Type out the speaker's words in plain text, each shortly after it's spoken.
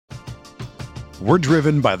We're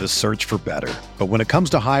driven by the search for better. But when it comes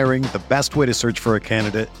to hiring, the best way to search for a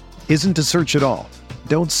candidate isn't to search at all.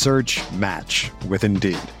 Don't search, match with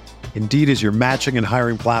Indeed. Indeed is your matching and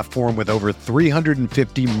hiring platform with over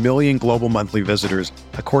 350 million global monthly visitors,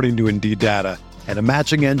 according to Indeed data, and a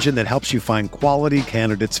matching engine that helps you find quality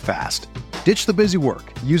candidates fast. Ditch the busy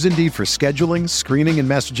work. Use Indeed for scheduling, screening, and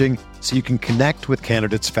messaging so you can connect with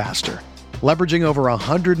candidates faster. Leveraging over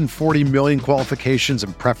 140 million qualifications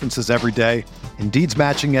and preferences every day, Indeed's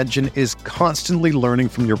matching engine is constantly learning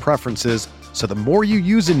from your preferences, so the more you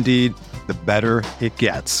use Indeed, the better it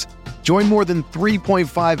gets. Join more than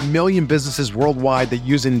 3.5 million businesses worldwide that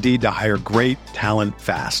use Indeed to hire great talent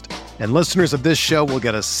fast. And listeners of this show will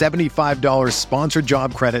get a $75 sponsored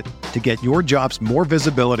job credit to get your jobs more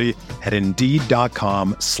visibility at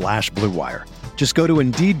Indeed.com/Blue Wire. Just go to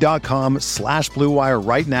Indeed.com/Blue Wire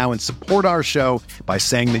right now and support our show by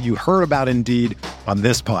saying that you heard about Indeed on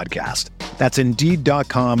this podcast. That's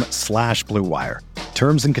Indeed.com/Blue Wire.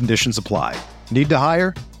 Terms and conditions apply. Need to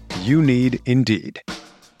hire? You need Indeed.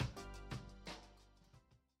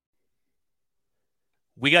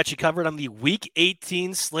 We got you covered on the Week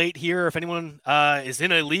 18 slate here. If anyone is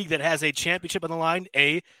in a league that has a championship on the line,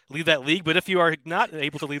 leave that league. But if you are not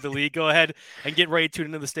able to leave the league, go ahead and get ready to tune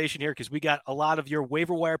into the station here because we got a lot of your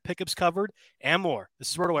waiver wire pickups covered and more.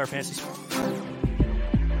 This is RotoWire Fantasy Sports.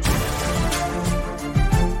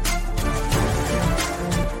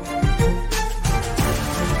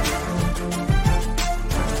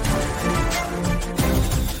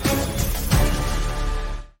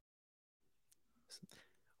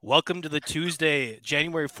 Welcome to the Tuesday,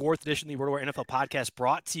 January 4th edition of the RotoWire NFL podcast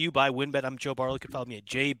brought to you by WynnBET. I'm Joe Barlow. You can follow me at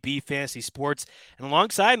JB Fantasy Sports. And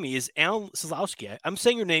alongside me is Alan Slawski. I'm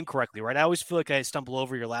saying your name correctly, right? I always feel like I stumble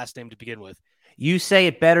over your last name to begin with. You say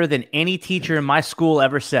it better than any teacher in my school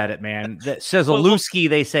ever said it, man. Says Aluski,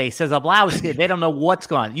 they say. Says Ablowski. They don't know what's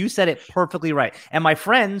going on. You said it perfectly right. And my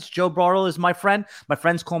friends, Joe Barlow is my friend. My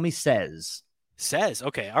friends call me Says. Says.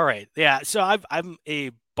 Okay. All right. Yeah. So I'm a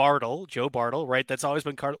Bartle, Joe Bartle, right? That's always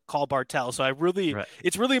been called Bartel. So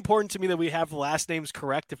It's really important to me that we have the last names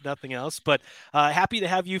correct, if nothing else. But happy to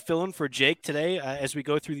have you fill in for Jake today as we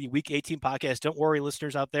go through the Week 18 podcast. Don't worry,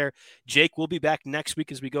 listeners out there. Jake will be back next week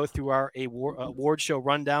as we go through our award show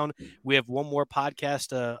rundown. We have one more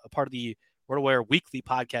podcast, a part of the RotoWire Weekly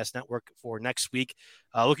Podcast Network for next week.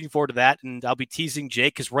 Looking forward to that, and I'll be teasing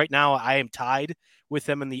Jake because right now I am tied with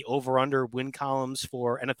him in the over-under win columns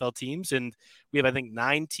for NFL teams, and we have, I think,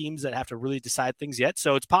 9 teams that have to really decide things yet.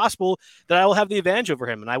 So it's possible that I will have the advantage over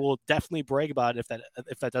him, and I will definitely brag about it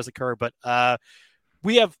if that does occur. But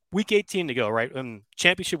we have Week 18 to go, right? And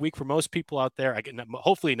championship week for most people out there.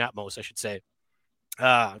 Hopefully not most, I should say,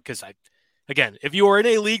 because again, if you are in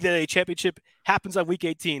a league that a championship happens on Week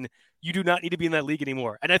 18. You do not need to be in that league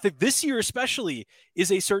anymore. And I think this year especially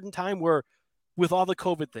is a certain time where with all the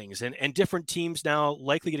COVID things and different teams now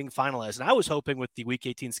likely getting finalized. And I was hoping with the Week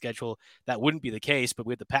 18 schedule that wouldn't be the case, but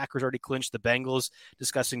we had the Packers already clinched, the Bengals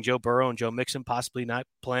discussing Joe Burrow and Joe Mixon possibly not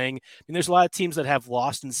playing. I mean, there's a lot of teams that have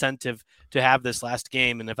lost incentive to have this last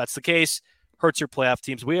game. And if that's the case, hurts your playoff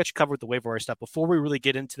teams. We actually covered the waiver wire stuff before we really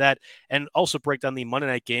get into that and also break down the Monday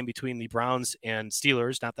night game between the Browns and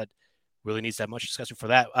Steelers. Not that really needs to have much discussion for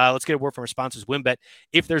that. Let's get a word from our sponsors, WynnBET.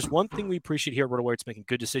 If there's one thing we appreciate here at RotoWire, it's making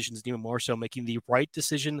good decisions, and even more so making the right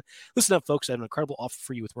decision. Listen up, folks. I have an incredible offer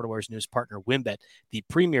for you with RotoWire's newest partner, WynnBET, the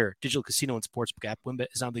premier digital casino and sportsbook app.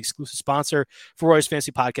 WynnBET is now the exclusive sponsor for RotoWire's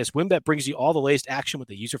Fantasy Podcast. WynnBET brings you all the latest action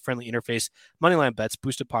with a user-friendly interface, moneyline bets,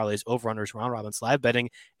 boosted parlays, over-unders, round robins, live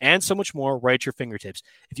betting, and so much more right at your fingertips.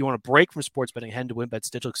 If you want to break from sports betting, head to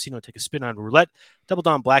WynnBET's digital casino, take a spin on roulette, double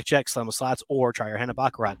down blackjack, slam with slots, or try your hand at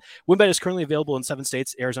baccarat. WynnBET is currently available in 7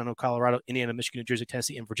 states: Arizona, Colorado, Indiana, Michigan, New Jersey,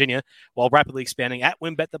 Tennessee, and Virginia. While rapidly expanding at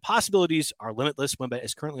WynnBET, the possibilities are limitless. WynnBET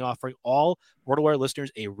is currently offering all RotoWire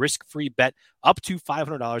listeners a risk-free bet up to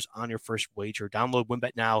 $500 on your first wager. Download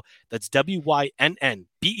WynnBET now. That's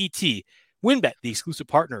WYNNBET. WynnBET, the exclusive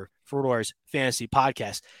partner for RotoWire's Fantasy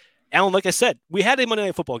Podcast. Alan, like I said, we had a Monday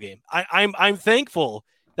Night Football game. I'm thankful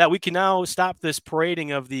that we can now stop this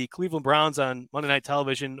parading of the Cleveland Browns on Monday Night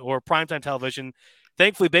Television or primetime television.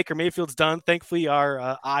 Thankfully, Baker Mayfield's done. Thankfully,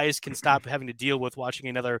 our eyes can stop having to deal with watching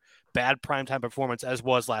another bad primetime performance as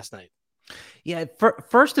was last night. Yeah,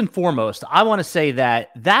 first and foremost, I want to say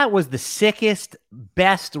that was the sickest,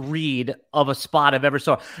 best read of a spot I've ever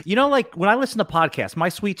saw. You know, like when I listen to podcasts, my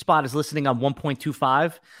sweet spot is listening on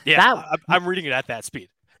 1.25. Yeah, I'm reading it at that speed.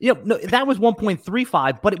 You know, no, that was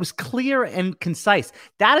 1.35, but it was clear and concise.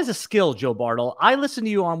 That is a skill, Joe Bartle. I listen to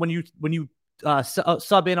you on when you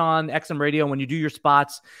sub in on XM Radio when you do your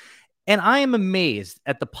spots. And I am amazed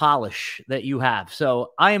at the polish that you have.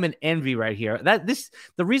 So I am an envy right here.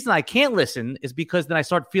 The reason I can't listen is because then I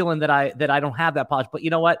start feeling that I don't have that polish. But you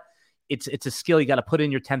know what? It's a skill you got to put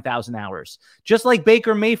in your 10,000 hours. Just like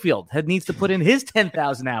Baker Mayfield needs to put in his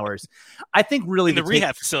 10,000 hours. I think really in the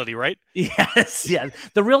rehab facility, right? Yes.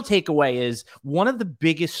 The real takeaway is one of the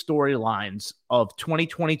biggest storylines of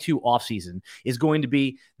 2022 offseason is going to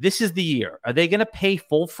be, this is the year. Are they going to pay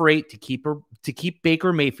full freight to keep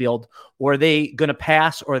Baker Mayfield, or are they going to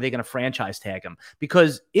pass, or are they going to franchise tag him?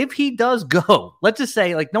 Because if he does go, let's just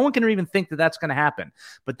say, like, no one can even think that that's going to happen,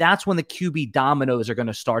 but that's when the QB dominoes are going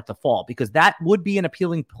to start to fall, because that would be an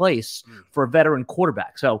appealing place for a veteran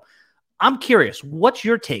quarterback. So I'm curious, what's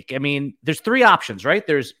your take? I mean, there's three options, right?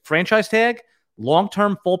 There's franchise tag,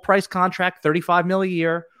 long-term full price contract, $35 million a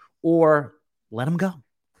year, or let him go.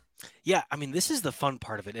 Yeah, I mean, this is the fun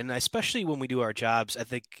part of it. And especially when we do our jobs, I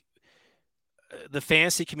think the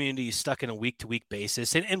fantasy community is stuck in a week-to-week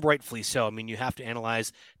basis, and rightfully so. I mean, you have to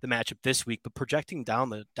analyze the matchup this week, but projecting down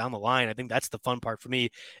the line, I think that's the fun part for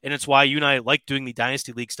me, and it's why you and I like doing the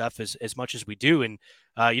Dynasty League stuff as much as we do. And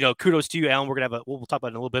kudos to you, Alan. We're gonna have we'll talk about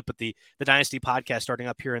it in a little bit, but the Dynasty podcast starting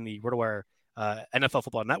up here in the RotoWire NFL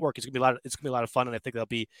Football Network is gonna be a lot of fun, and I think that'll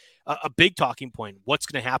be a big talking point. What's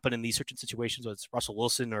gonna happen in these certain situations, whether it's Russell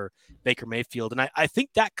Wilson or Baker Mayfield? And I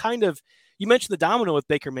think that kind of, you mentioned the domino with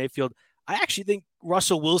Baker Mayfield. I actually think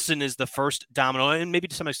Russell Wilson is the first domino, and maybe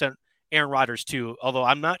to some extent Aaron Rodgers too, although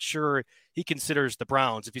I'm not sure he considers the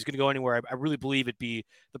Browns. If he's going to go anywhere, I really believe it'd be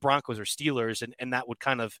the Broncos or Steelers, and that would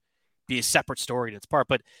kind of be a separate story in its part.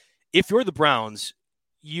 But if you're the Browns,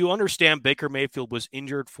 you understand Baker Mayfield was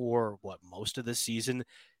injured for most of this season.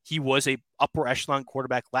 He was a upper echelon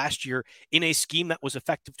quarterback last year in a scheme that was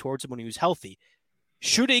effective towards him when he was healthy.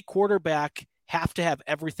 Should a quarterback have to have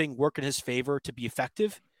everything work in his favor to be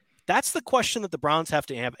effective? That's the question that the Browns have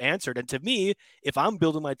to have answered. And to me, if I'm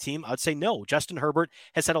building my team, I'd say no. Justin Herbert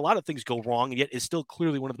has had a lot of things go wrong, and yet is still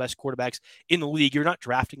clearly one of the best quarterbacks in the league. You're not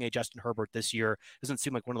drafting a Justin Herbert this year. Doesn't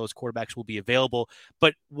seem like one of those quarterbacks will be available.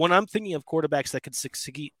 But when I'm thinking of quarterbacks that could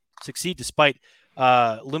succeed despite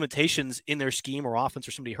limitations in their scheme or offense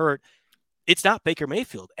or somebody hurt, it's not Baker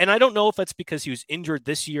Mayfield. And I don't know if that's because he was injured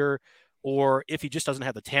this year or if he just doesn't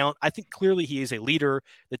have the talent. I think clearly he is a leader.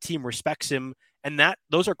 The team respects him. And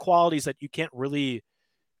those are qualities that you can't really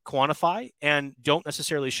quantify and don't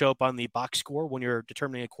necessarily show up on the box score when you're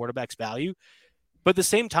determining a quarterback's value. But at the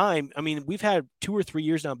same time, I mean, we've had 2 or 3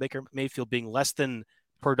 years now, Baker Mayfield being less than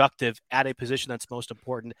productive at a position that's most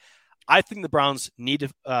important. I think the Browns need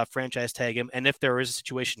to franchise tag him. And if there is a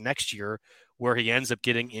situation next year where he ends up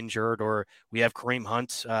getting injured, or we have Kareem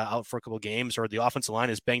Hunt out for a couple of games, or the offensive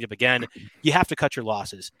line is banged up again, you have to cut your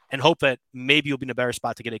losses and hope that maybe you'll be in a better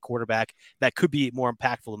spot to get a quarterback that could be more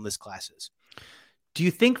impactful in this classes. Do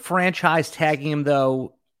you think franchise tagging him,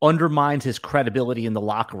 though, undermines his credibility in the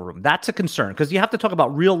locker room? That's a concern, because you have to talk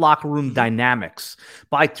about real locker room dynamics.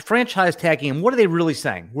 By franchise tagging him, what are they really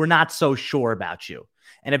saying? We're not so sure about you.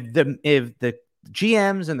 And if the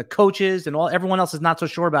GMs and the coaches and everyone else is not so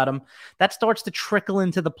sure about him, that starts to trickle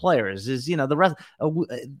into the players. Is the rest?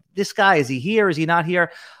 This guy, is he here? Is he not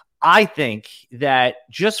here? I think that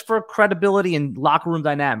just for credibility and locker room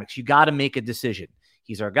dynamics, you got to make a decision.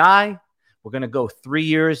 He's our guy. We're going to go 3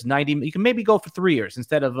 years, 90. You can maybe go for 3 years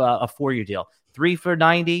instead of a 4-year deal. 3 for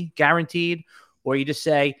 90 guaranteed, or you just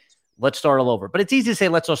say, let's start all over. But it's easy to say,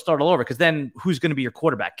 let's start all over, because then who's going to be your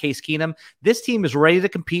quarterback? Case Keenum? This team is ready to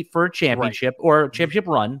compete for a championship or a championship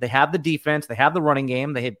run. They have the defense. They have the running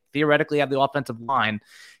game. They theoretically have the offensive line.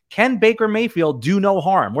 Can Baker Mayfield do no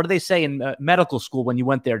harm? What do they say in medical school when you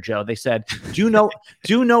went there, Joe? They said, do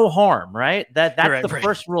no harm, right? That's right, the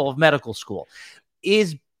first rule of medical school.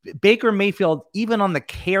 Is Baker Mayfield even on the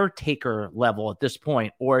caretaker level at this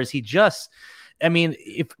point, or is he just... I mean,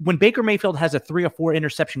 when Baker Mayfield has a 3 or 4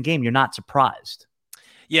 interception game, you're not surprised.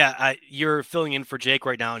 Yeah, you're filling in for Jake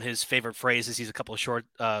right now, and his favorite phrase is he's a couple short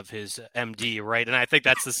of his MD, right? And I think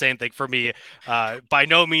that's the same thing for me. By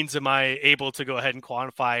no means am I able to go ahead and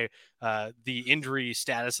quantify the injury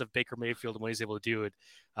status of Baker Mayfield and what he's able to do.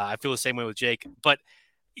 I feel the same way with Jake. But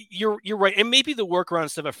you're right. And maybe the workaround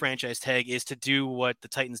instead of a franchise tag is to do what the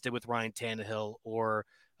Titans did with Ryan Tannehill, or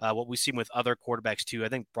what we've seen with other quarterbacks too. I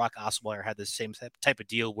think Brock Osweiler had the same type of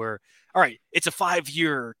deal where, all right, it's a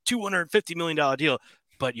 5-year, $250 million deal,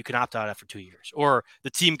 but you can opt out after 2 years, or the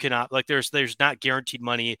team cannot, like there's not guaranteed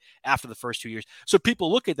money after the first 2 years. So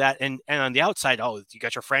people look at that and on the outside, oh, you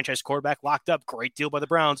got your franchise quarterback locked up, great deal by the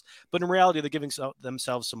Browns. But in reality, they're giving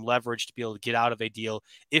themselves some leverage to be able to get out of a deal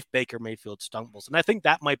if Baker Mayfield stumbles. And I think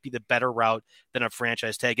that might be the better route than a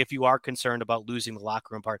franchise tag if you are concerned about losing the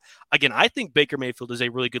locker room part. Again, I think Baker Mayfield is a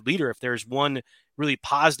really good leader. If there's one really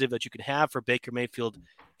positive that you can have for Baker Mayfield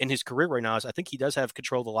in his career right now, is I think he does have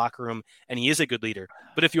control of the locker room and he is a good leader.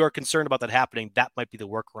 But if you are concerned about that happening, that might be the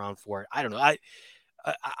workaround for it. I don't know.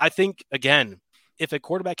 I think, again, if a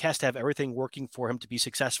quarterback has to have everything working for him to be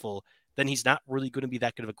successful, then he's not really going to be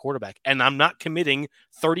that good of a quarterback. And I'm not committing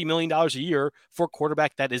 $30 million a year for a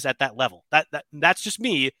quarterback that is at that level. That's just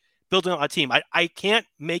me building on a team. I can't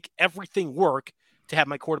make everything work to have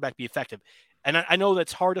my quarterback be effective. And I know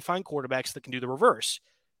that's hard to find quarterbacks that can do the reverse.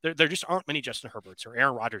 There just aren't many Justin Herberts or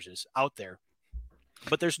Aaron Rodgerses out there.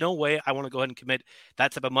 But there's no way I want to go ahead and commit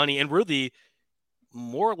that type of money and really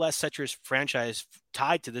more or less set your franchise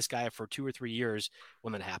tied to this guy for 2 or 3 years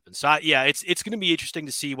when that happens. So it's going to be interesting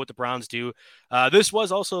to see what the Browns do. This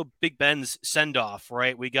was also Big Ben's send-off,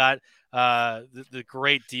 right? We got the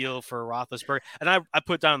great deal for Roethlisberger. And I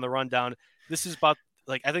put down in the rundown, this is about,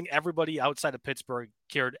 like, I think everybody outside of Pittsburgh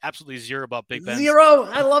cared absolutely zero about Big Ben. Zero.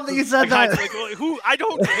 I love that you said that. I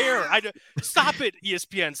don't care. Stop it,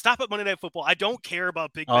 ESPN. Stop it, Monday Night Football. I don't care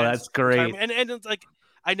about Big Ben. Oh, that's great. And it's like,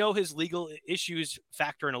 I know his legal issues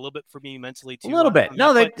factor in a little bit for me mentally too. A little bit.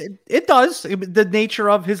 No, it does. The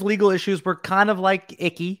nature of his legal issues were kind of like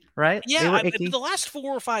icky, right? Yeah, icky. The last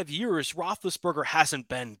 4 or 5 years, Roethlisberger hasn't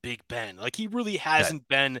been Big Ben. Like, he really hasn't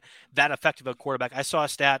been that effective a quarterback. I saw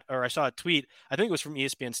a tweet, I think it was from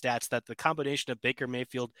ESPN Stats, that the combination of Baker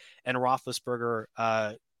Mayfield and Roethlisberger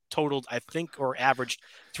totaled, I think, or averaged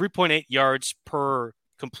 3.8 yards per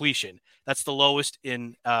completion. That's the lowest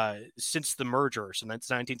in since the merger, so that's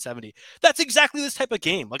 1970. That's exactly this type of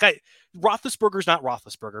game. Like, Roethlisberger's not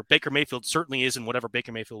Roethlisberger. Baker Mayfield certainly isn't whatever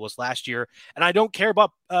Baker Mayfield was last year, and I don't care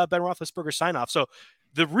about Ben Roethlisberger's sign-off. So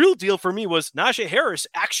the real deal for me was Najee Harris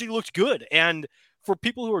actually looked good, and for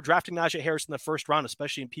people who were drafting Najee Harris in the first round,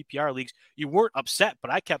 especially in PPR leagues, you weren't upset,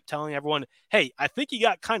 but I kept telling everyone, hey, I think he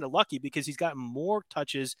got kind of lucky because he's gotten more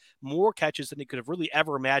touches, more catches than he could have really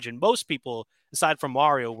ever imagined. Most people, aside from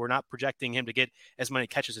Mario, were not projecting him to get as many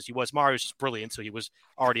catches as he was. Mario's just brilliant, so he was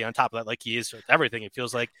already on top of that, like he is with everything, it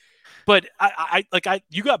feels like. But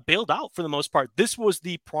you got bailed out for the most part. This was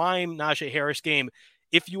the prime Najee Harris game.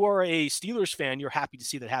 If you are a Steelers fan, you're happy to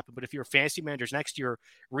see that happen. But if you're fantasy managers next year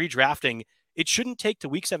redrafting, it shouldn't take to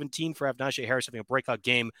week 17 for Najee Harris having a breakout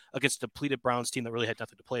game against a depleted Browns team that really had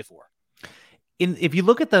nothing to play for. If you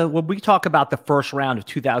look at when we talk about the first round of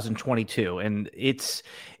 2022, and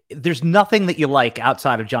there's nothing that you like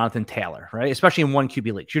outside of Jonathan Taylor, right? Especially in one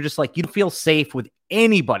QB leagues. You're just like, you don't feel safe with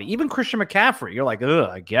anybody, even Christian McCaffrey. You're like,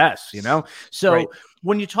 I guess, So right.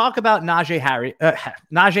 When you talk about Najee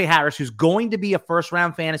Harris, who's going to be a first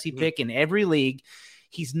round fantasy pick in every league,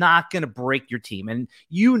 he's not going to break your team. And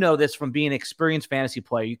you know this from being an experienced fantasy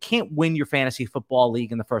player. You can't win your fantasy football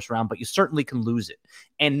league in the first round, but you certainly can lose it.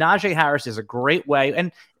 And Najee Harris is a great way.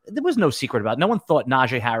 And there was no secret about it. No one thought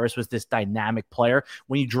Najee Harris was this dynamic player.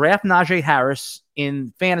 When you draft Najee Harris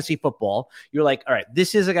in fantasy football, you're like, all right,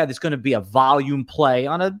 this is a guy that's going to be a volume play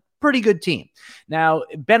on a pretty good team. Now,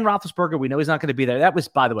 Ben Roethlisberger, we know he's not going to be there. That was,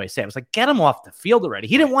 by the way, Sam, it was like, get him off the field already.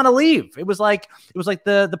 He didn't want to leave. It was like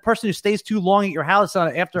the person who stays too long at your house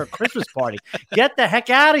after a Christmas party. Get the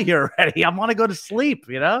heck out of here already. I want to go to sleep,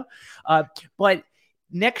 But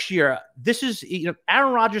next year, this is,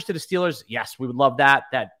 Aaron Rodgers to the Steelers. Yes, we would love that.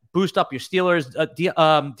 That boost up your Steelers.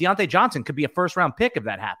 Deontay Johnson could be a first-round pick if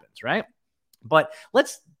that happens, right? But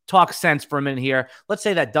let's talk sense for a minute here. Let's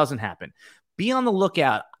say that doesn't happen. Be on the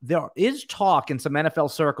lookout. There is talk in some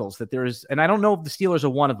NFL circles that there is, and I don't know if the Steelers are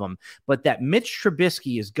one of them, but that Mitch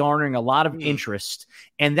Trubisky is garnering a lot of interest,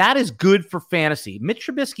 and that is good for fantasy. Mitch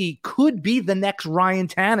Trubisky could be the next Ryan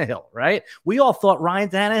Tannehill, right? We all thought Ryan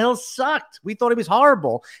Tannehill sucked. We thought he was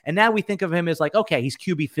horrible, and now we think of him as like, okay, he's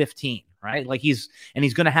QB 15, right? Like he's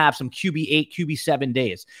going to have some QB 8, QB 7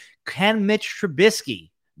 days. Can Mitch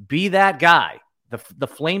Trubisky be that guy? The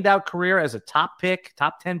flamed out career as a top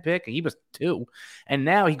 10 pick, he was 2. And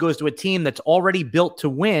now he goes to a team that's already built to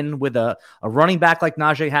win with a running back like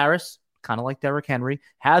Najee Harris, kind of like Derrick Henry,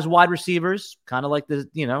 has wide receivers, kind of like AJ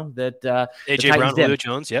Brown, Julio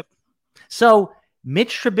Jones. Yep. So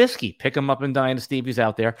Mitch Trubisky, pick him up in Dynasty if he's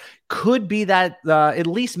out there, could be that at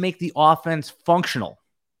least make the offense functional.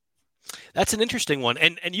 That's an interesting one.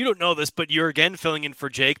 And you don't know this, but you're again filling in for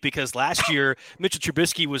Jake because last year, Mitchell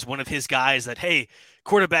Trubisky was one of his guys that, hey,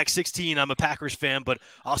 quarterback 16, I'm a Packers fan, but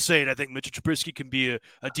I'll say it. I think Mitchell Trubisky can be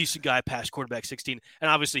a decent guy past quarterback 16. And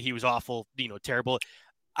obviously he was awful, terrible.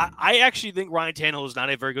 I actually think Ryan Tannehill is not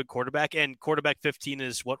a very good quarterback, and quarterback 15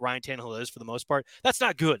 is what Ryan Tannehill is for the most part. That's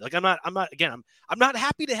not good. Like I'm not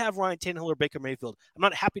happy to have Ryan Tannehill or Baker Mayfield. I'm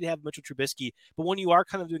not happy to have Mitchell Trubisky, but when you are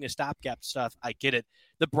kind of doing a stopgap stuff, I get it.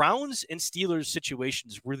 The Browns and Steelers situation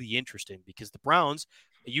is really interesting because the Browns,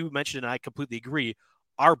 you mentioned, and I completely agree,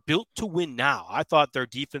 are built to win now. I thought their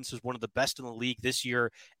defense was one of the best in the league this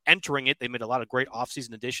year. Entering it, they made a lot of great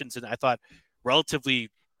offseason additions, and I thought relatively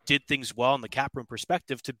did things well in the cap room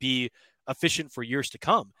perspective to be efficient for years to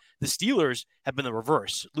come. The Steelers have been the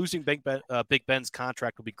reverse. Losing Big Ben's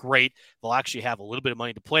contract will be great. They'll actually have a little bit of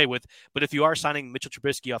money to play with. But if you are signing Mitchell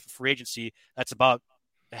Trubisky off of free agency, that's about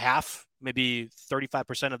half, maybe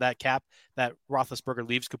 35% of that cap that Roethlisberger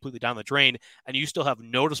leaves completely down the drain. And you still have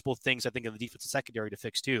noticeable things, I think, in the defensive secondary to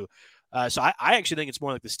fix too. So I actually think it's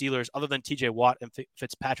more like the Steelers, other than TJ Watt and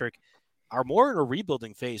Fitzpatrick, are more in a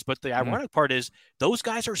rebuilding phase. But the ironic part is those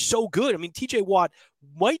guys are so good. I mean, TJ Watt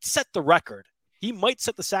might set the record. He might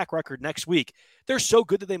set the sack record next week. They're so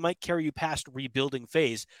good that they might carry you past rebuilding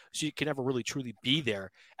phase, so you can never really truly be there.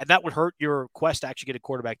 And that would hurt your quest to actually get a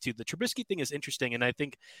quarterback too. The Trubisky thing is interesting, and I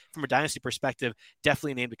think from a dynasty perspective,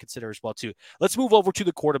 definitely a name to consider as well too. Let's move over to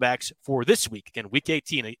the quarterbacks for this week. Again, week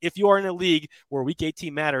 18. If you are in a league where week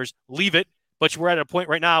 18 matters, leave it. But we're at a point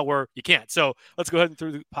right now where you can't. So let's go ahead and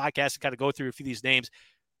through the podcast and kind of go through a few of these names.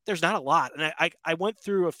 There's not a lot. And I went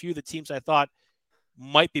through a few of the teams I thought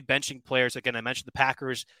might be benching players. Again, I mentioned the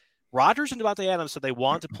Packers. Rodgers and Davante Adams said they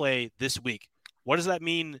want to play this week. What does that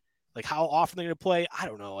mean? Like how often they're going to play? I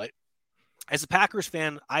don't know. As a Packers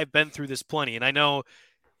fan, I've been through this plenty. And I know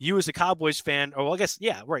you as a Cowboys fan, or well, I guess,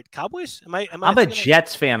 yeah, right. Cowboys? I'm a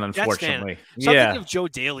Jets fan, unfortunately. So I'm thinking of Joe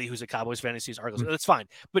Daly, who's a Cowboys fan and sees Argos. That's fine.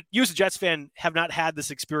 But you as a Jets fan have not had this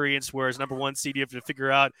experience where as number one seed, you have to figure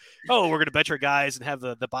out, we're going to bench our guys and have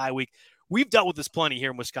the bye week. We've dealt with this plenty here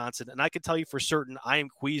in Wisconsin, and I can tell you for certain I am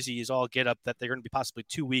queasy as all get up that they're going to be possibly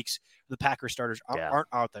 2 weeks the Packers starters aren't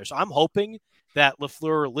out there. So I'm hoping that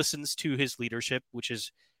LaFleur listens to his leadership, which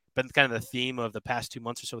has been kind of the theme of the past 2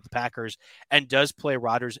 months or so with the Packers, and does play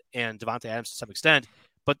Rodgers and Davante Adams to some extent.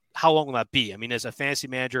 But how long will that be? I mean, as a fantasy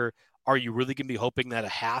manager, are you really going to be hoping that a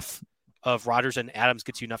half of Rodgers and Adams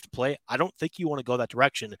gets you enough to play? I don't think you want to go that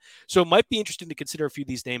direction. So it might be interesting to consider a few of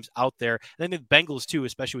these names out there. And then the Bengals too,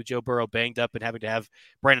 especially with Joe Burrow banged up and having to have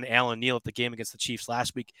Brandon Allen kneel at the game against the Chiefs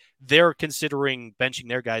last week. They're considering benching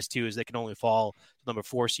their guys too, as they can only fall to number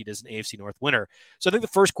 4 seed as an AFC North winner. So I think the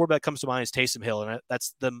first quarterback that comes to mind is Taysom Hill, and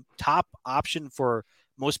that's the top option for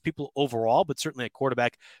most people overall, but certainly a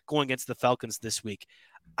quarterback going against the Falcons this week.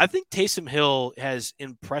 I think Taysom Hill has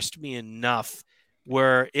impressed me enough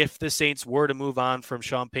where if the Saints were to move on from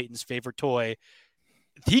Sean Payton's favorite toy,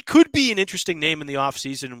 he could be an interesting name in the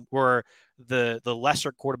offseason where the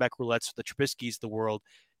lesser quarterback roulettes, the Trubisky's the world.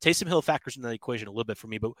 Taysom Hill factors into the equation a little bit for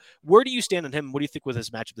me, but where do you stand on him? What do you think with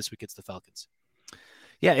his matchup this week against the Falcons?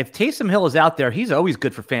 Yeah, if Taysom Hill is out there, he's always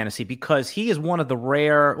good for fantasy because he is one of the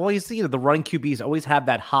rare, he's the running QBs always have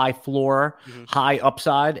that high floor, high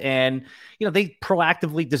upside. And, they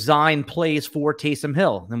proactively design plays for Taysom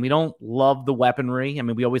Hill. And we don't love the weaponry. I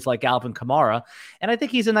mean, we always like Alvin Kamara. And I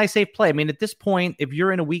think he's a nice, safe play. I mean, at this point, if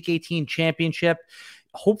you're in a Week 18 championship,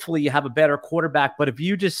 hopefully you have a better quarterback. But if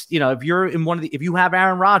you just, if you're in if you have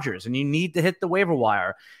Aaron Rodgers and you need to hit the waiver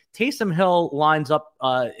wire, Taysom Hill lines up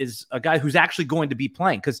is a guy who's actually going to be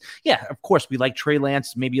playing because, yeah, of course, we like Trey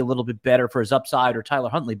Lance maybe a little bit better for his upside or Tyler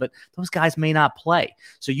Huntley, but those guys may not play.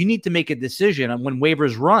 So you need to make a decision on when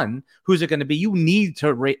waivers run, who's it going to be? You need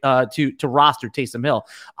to roster Taysom Hill.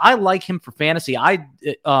 I like him for fantasy. I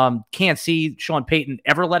can't see Sean Payton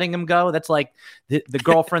ever letting him go. That's like the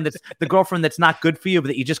girlfriend that's not good for you, but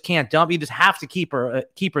that you just can't dump. You just have to keep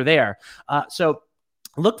her there. So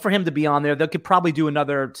look for him to be on there. They could probably do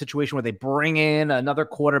another situation where they bring in another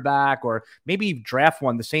quarterback or maybe draft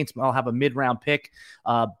one. The Saints will have a mid-round pick.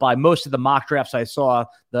 By most of the mock drafts I saw,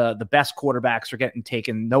 the best quarterbacks are getting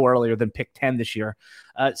taken no earlier than pick 10 this year.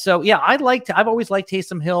 So yeah, I've always liked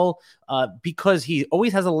Taysom Hill because he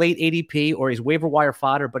always has a late ADP or he's waiver wire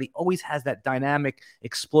fodder, but he always has that dynamic,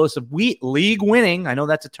 explosive league winning. I know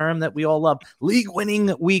that's a term that we all love. League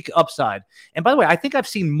winning week upside. And by the way, I think I've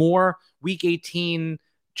seen more Week 18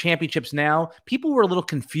 championships now. People were a little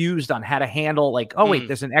confused on how to handle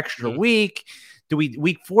there's an extra week. Do we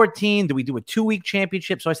week 14? Do we do a 2-week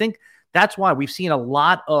championship? So I think that's why we've seen a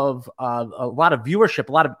lot of viewership,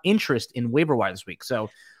 a lot of interest in waiver wire this week.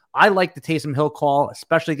 So I like the Taysom Hill call,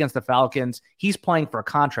 especially against the Falcons. He's playing for a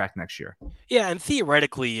contract next year. Yeah, and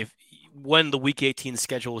theoretically, when the Week 18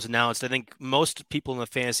 schedule was announced, I think most people in the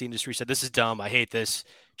fantasy industry said, this is dumb. I hate this.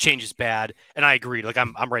 Change is bad. And I agreed. Like,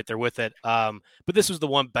 I'm right there with it. But this was the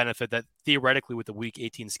one benefit that theoretically with the Week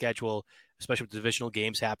 18 schedule, especially with divisional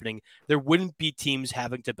games happening, there wouldn't be teams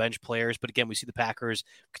having to bench players. But again, we see the Packers,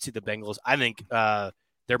 we could see the Bengals. I think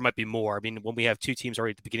there might be more. I mean, when we have two teams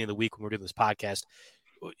already at the beginning of the week when we're doing this podcast,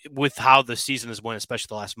 with how the season has went, especially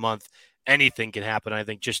the last month, anything can happen. I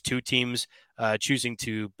think just two teams choosing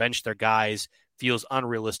to bench their guys feels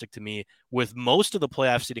unrealistic to me, with most of the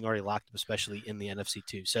playoff seeding already locked up, especially in the NFC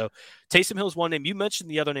too. So Taysom Hill's one name. You mentioned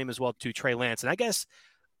the other name as well too, Trey Lance. And I guess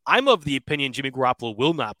I'm of the opinion Jimmy Garoppolo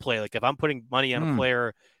will not play. Like, if I'm putting money on a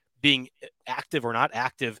player being active or not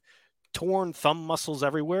active, torn thumb muscles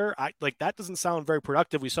everywhere, that doesn't sound very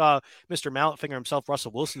productive. We saw Mr. Mallet finger himself,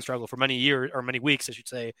 Russell Wilson, struggle for many years, or many weeks, I should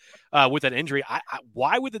say, with that injury.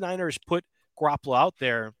 Why would the Niners put Garoppolo out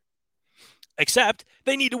there? Except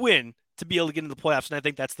they need to win to be able to get into the playoffs, and I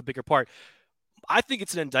think that's the bigger part. I think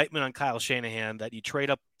it's an indictment on Kyle Shanahan that you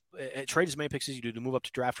trade as many picks as you do to move up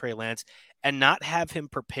to draft Trey Lance and not have him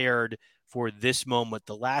prepared for this moment,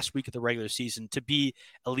 the last week of the regular season, to be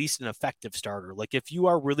at least an effective starter. Like, if you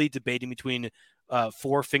are really debating between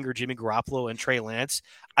four-finger Jimmy Garoppolo and Trey Lance,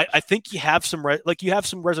 I think you have some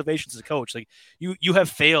reservations as a coach. Like, you have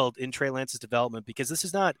failed in Trey Lance's development, because this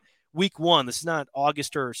is not week one. This is not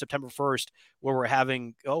August or September 1st where we're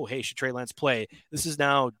having, oh, hey, should Trey Lance play? This is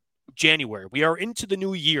now January. We are into the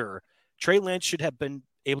new year. Trey Lance should have been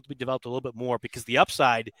able to be developed a little bit more, because the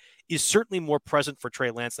upside is certainly more present for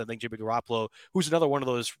Trey Lance than I think Jimmy Garoppolo, who's another one of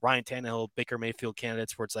those Ryan Tannehill, Baker Mayfield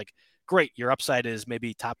candidates where it's like, great, your upside is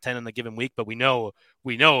maybe top 10 in the given week, but we know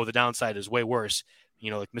the downside is way worse,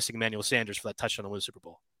 like missing Emmanuel Sanders for that touchdown to win the Super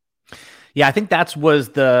Bowl. Yeah, I think that was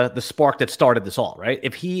the spark that started this all, right?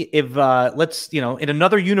 If let's, in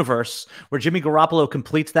another universe where Jimmy Garoppolo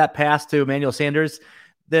completes that pass to Emmanuel Sanders,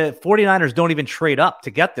 the 49ers don't even trade up to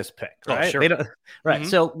get this pick, right? Oh, sure. They don't, right. Mm-hmm.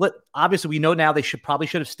 So obviously we know now they should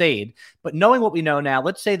have stayed, but knowing what we know now,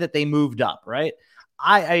 let's say that they moved up, right?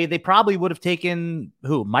 They probably would have taken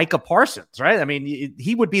Micah Parsons, right? I mean,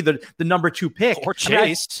 he would be the number 2 pick. Or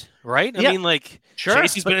Chase, right? I mean, sure,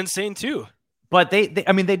 Chase has been insane too. But they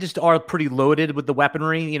just are pretty loaded with the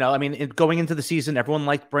weaponry. Going into the season, everyone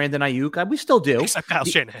liked Brandon Ayuk. We still do. Except Kyle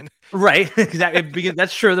Shanahan. Right. Exactly. Because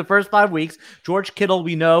that's true. The first 5 weeks, George Kittle,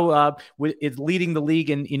 we know, is leading the league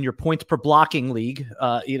in your points per blocking league,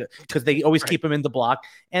 because they always keep him in the block.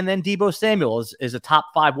 And then Deebo Samuel is a top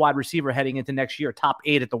 5 wide receiver heading into next year, top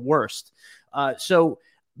 8 at the worst. So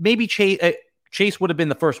maybe Chase would have been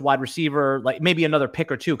the first wide receiver, like maybe another pick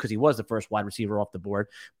or two, because he was the first wide receiver off the board.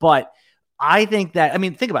 But I think that,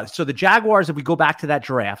 think about it. So the Jaguars, if we go back to that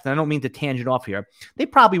draft, and I don't mean to tangent off here, they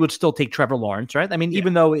probably would still take Trevor Lawrence, right?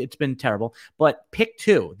 Even though it's been terrible. But pick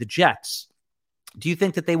 2, the Jets, do you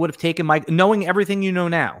think that they would have taken knowing everything you know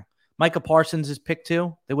now, Micah Parsons is pick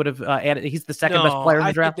 2? They would have added, he's the second best player in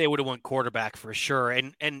the draft? I think they would have won quarterback for sure.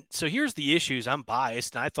 And so here's the issues. I'm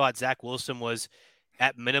biased, and I thought Zach Wilson was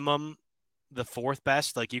at minimum the 4th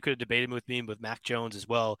best. Like, you could have debated with me with Mac Jones as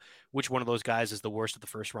well, which one of those guys is the worst of the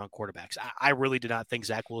first round quarterbacks. I really did not think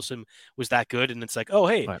Zach Wilson was that good. And it's like, oh,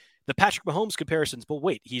 hey, the Patrick Mahomes comparisons, but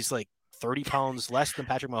wait, he's like 30 pounds less than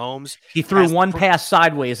Patrick Mahomes. He threw one pass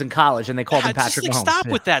sideways in college, and they called him Patrick Mahomes. Stop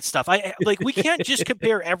with that stuff. We can't just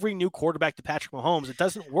compare every new quarterback to Patrick Mahomes. It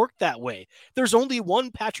doesn't work that way. There's only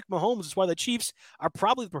one Patrick Mahomes. That's why the Chiefs are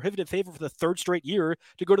probably the prohibitive favorite for the 3rd straight year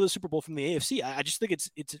to go to the Super Bowl from the AFC. I just think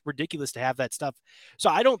it's ridiculous to have that stuff.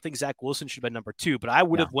 So I don't think Zach Wilson should have been number 2, but I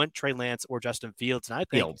would have went Trey Lance or Justin Fields. And I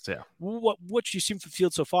think what you've seen from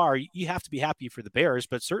Fields so far, you have to be happy for the Bears,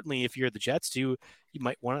 but certainly if you're the Jets too, you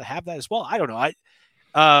might want to have that as well. I don't know.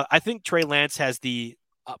 I think Trey Lance has the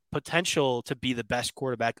potential to be the best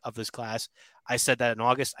quarterback of this class. I said that in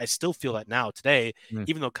August. I still feel that now today,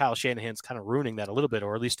 even though Kyle Shanahan's kind of ruining that a little bit,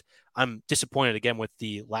 or at least I'm disappointed again with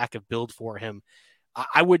the lack of build for him.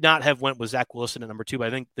 I would not have went with Zach Wilson at number 2, but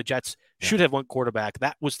I think the Jets should have went quarterback.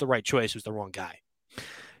 That was the right choice. It was the wrong guy.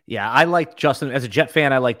 Yeah, I like Justin. As a Jet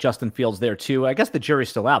fan, I like Justin Fields there too. I guess the jury's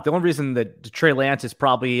still out. The only reason that Trey Lance is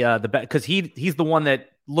probably the best, because he's the one that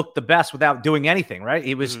looked the best without doing anything, right?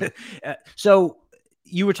 He was so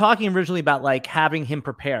you were talking originally about having him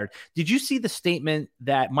prepared. Did you see the statement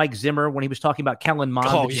that Mike Zimmer, when he was talking about Kellen Mond?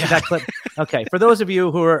 Oh, did you see that clip? Okay, for those of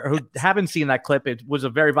you who haven't seen that clip, it was a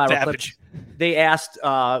very viral clip. They asked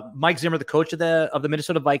Mike Zimmer, the coach of the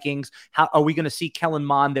Minnesota Vikings, how are we going to see Kellen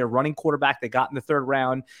Mond, their running quarterback they got in the third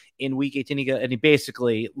round in Week 18? And he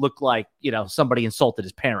basically looked like somebody insulted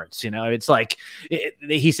his parents. It's like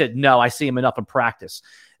he said, "No, I see him enough in practice."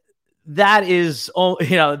 That is,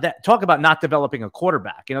 that talk about not developing a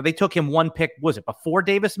quarterback. They took him one pick. Was it before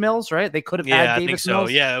Davis Mills? Right? They could have had Davis Mills.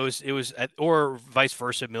 So. Yeah, it was, or vice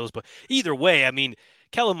versa, Mills. But either way, I mean,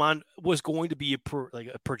 Kellen Mond was going to be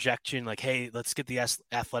a projection. Like, hey, let's get the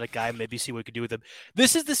athletic guy, maybe see what we could do with him.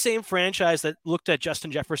 This is the same franchise that looked at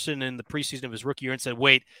Justin Jefferson in the preseason of his rookie year and said,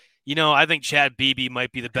 wait. I think Chad Beebe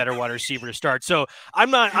might be the better wide receiver to start. So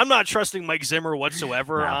I'm not trusting Mike Zimmer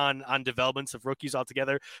whatsoever on developments of rookies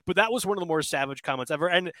altogether. But that was one of the more savage comments ever.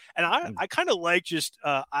 And I kind of like just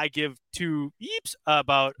I give two eeps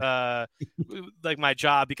about like my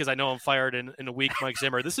job because I know I'm fired in a week. Mike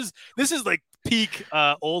Zimmer. This is like peak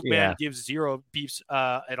old man gives zero beeps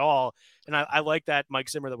at all. And I like that Mike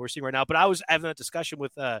Zimmer that we're seeing right now. But I was having that discussion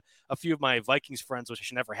with a few of my Vikings friends, which I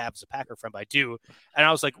should never have as a Packer friend, but I do. And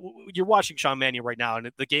I was like, you're watching Sean Mannion right now,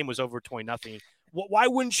 and the game was over 20-0. Why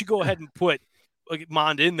wouldn't you go ahead and put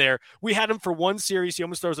Mond in there? We had him for one series. He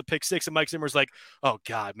almost throws a pick six, and Mike Zimmer's like, oh,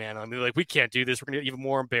 God, man. I mean, like, we can't do this. We're going to get even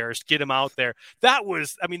more embarrassed. Get him out there.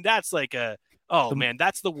 That's like a – oh, man,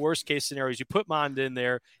 that's the worst case scenario. You put Mond in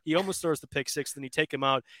there. He almost throws the pick six, then you take him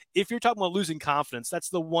out. If you're talking about losing confidence, that's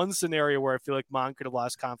the one scenario where I feel like Mond could have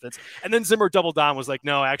lost confidence. And then Zimmer doubled down, was like,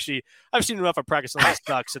 no, actually, I've seen enough of practice on this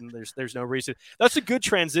sucks, and there's no reason. That's a good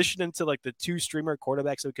transition into like the two streamer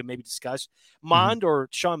quarterbacks that we can maybe discuss. Mond or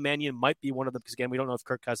Sean Mannion might be one of them because, again, we don't know if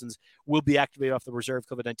Kirk Cousins will be activated off the reserve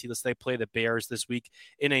COVID-19 list. They play the Bears this week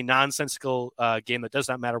in a nonsensical game that does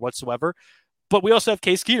not matter whatsoever. But we also have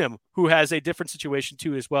Case Keenum, who has a different situation,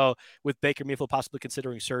 too, as well, with Baker Mayfield possibly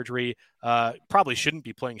considering surgery. Probably shouldn't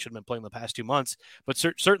be playing, shouldn't have been playing the past 2 months, but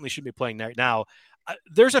certainly shouldn't be playing right now.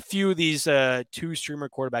 There's a few of these two streamer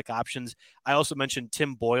quarterback options. I also mentioned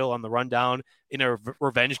Tim Boyle on the rundown in a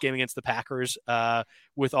revenge game against the Packers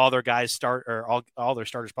with all their guys all their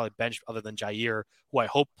starters probably benched other than Jair, who I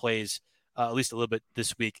hope plays at least a little bit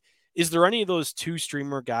this week. Is there any of those two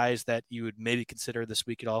streamer guys that you would maybe consider this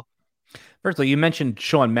week at all? First of all, you mentioned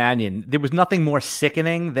Sean Mannion. There was nothing more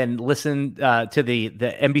sickening than listen to the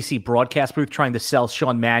NBC broadcast booth trying to sell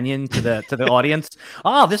Sean Mannion to the audience.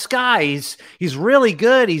 Oh, this guy, he's really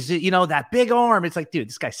good. He's that big arm. It's like, dude,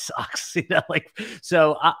 this guy sucks.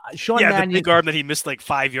 Sean Mannion, the big arm that he missed like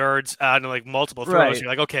 5 yards on like multiple throws. Right. You're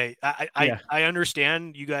like, okay, I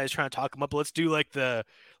understand you guys trying to talk him up, but let's do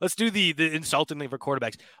the insulting thing for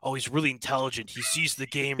quarterbacks. Oh, he's really intelligent. He sees the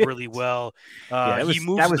game really well. He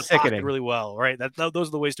moves in the pocket really well, right? Those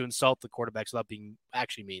are the ways to insult the quarterbacks without being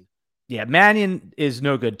actually mean. Yeah, Mannion is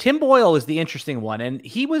no good. Tim Boyle is the interesting one, and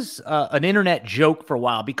he was an internet joke for a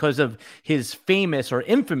while because of his famous or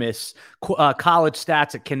infamous college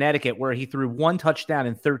stats at Connecticut, where he threw 1 touchdown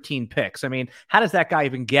and 13 picks. I mean, how does that guy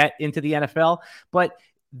even get into the NFL? But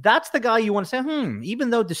that's the guy you want to say, even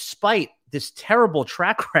though despite this terrible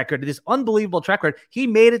track record, this unbelievable track record, he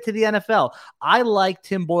made it to the NFL. I like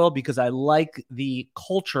Tim Boyle because I like the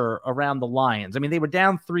culture around the Lions. I mean, they were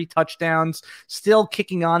down 3 touchdowns, still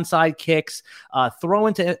kicking onside kicks,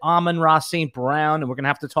 throwing to Amon-Ra St. Brown, and we're going to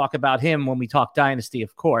have to talk about him when we talk Dynasty,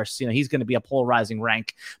 of course. He's going to be a polarizing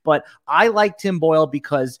rank. But I like Tim Boyle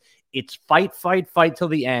because it's fight till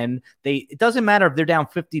the end. It doesn't matter if they're down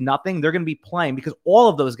 50-0. They're going to be playing because all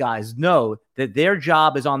of those guys know that their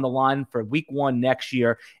job is on the line for week 1 next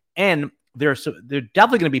year. And they're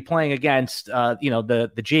definitely going to be playing against,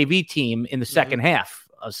 the JV team in the second half.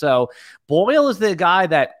 So Boyle is the guy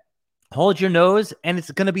that hold your nose, and it's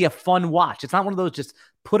going to be a fun watch. It's not one of those just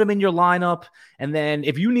put him in your lineup. And then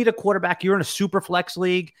if you need a quarterback, you're in a super flex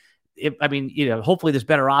league. Hopefully there's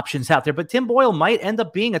better options out there, but Tim Boyle might end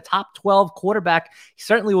up being a top 12 quarterback. He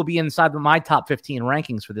certainly will be inside of my top 15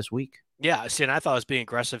 rankings for this week. Yeah, see, and I thought I was being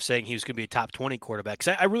aggressive saying he was going to be a top 20 quarterback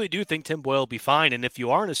because I really do think Tim Boyle will be fine. And if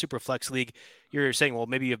you are in a super flex league, you're saying, well,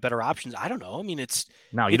 maybe you have better options. I don't know. I mean,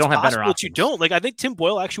 you don't have better options. You don't. Like, I think Tim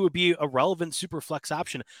Boyle actually would be a relevant super flex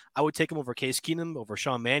option. I would take him over Case Keenum, over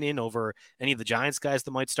Sean Mannion, over any of the Giants guys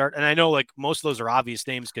that might start. And I know like most of those are obvious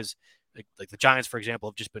names because like the Giants, for example,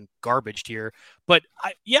 have just been garbaged here. But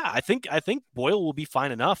I think Boyle will be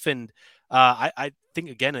fine enough. And I think,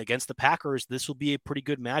 again, against the Packers, this will be a pretty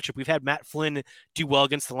good matchup. We've had Matt Flynn do well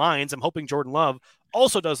against the Lions. I'm hoping Jordan Love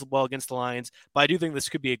also does well against the Lions, but I do think this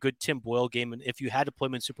could be a good Tim Boyle game. And if you had to play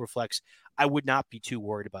him in Superflex, I would not be too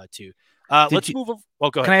worried about it too. Let's move over. Well,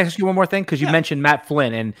 go ahead. Can I ask you one more thing? Because you mentioned Matt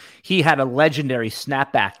Flynn, and he had a legendary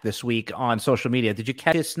snapback this week on social media. Did you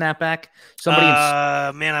catch his snapback?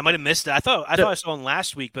 Man, I might have missed it. I thought I saw him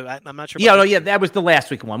last week, but I'm not sure. That was the last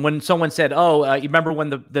week one when someone said, "Oh, you remember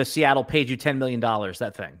when the Seattle paid you $10 million?"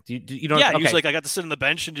 That thing. You know? Yeah, he was like, "I got to sit on the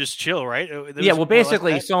bench and just chill," right? Well,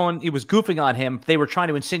 basically, he was goofing on him. They were trying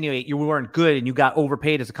to insinuate you weren't good and you got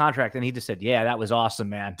overpaid as a contract, and he just said, "Yeah, that was awesome,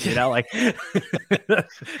 man." You know, like,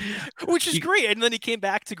 which is great. And then he came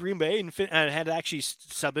back to Green Bay and had to actually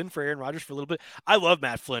sub in for Aaron Rodgers for a little bit. I love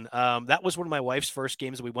Matt Flynn. That was one of my wife's first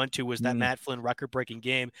games that we went to, was that Matt Flynn record-breaking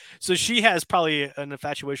game. So she has probably an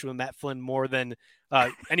infatuation with Matt Flynn more than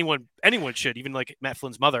anyone should, even like Matt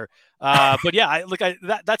Flynn's mother. But yeah,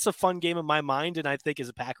 that's a fun game in my mind, and I think as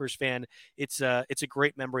a Packers fan, it's a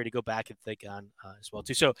great memory to go back and think on as well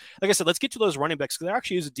too. So, like I said, let's get to those running backs, because there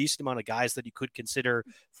actually is a decent amount of guys that you could consider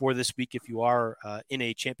for this week if you are in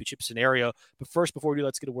a championship scenario. But first, before we do,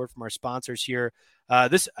 let's get a word from our sponsors here. I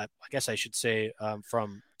guess I should say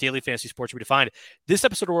from Daily Fantasy Sports Redefined. This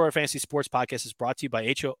episode of Royal Fantasy Sports Podcast is brought to you by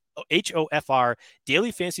HOFR,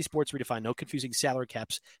 Daily Fantasy Sports Redefined. No confusing salary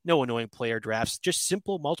caps, no annoying player drafts, just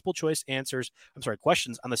simple multiple choice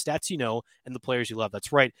questions on the stats you know and the players you love.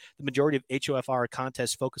 That's right. The majority of HOFR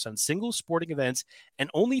contests focus on single sporting events and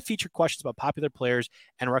only feature questions about popular players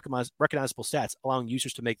and recognizable stats, allowing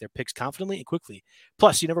users to make their picks confidently and quickly.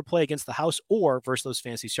 Plus, you never play against the house or versus those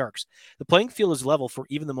fancy sharks. The playing field is level for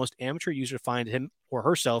even the most amateur user to find him or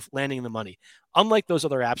herself landing in the money. Unlike those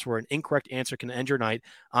other apps where an incorrect answer can end your night,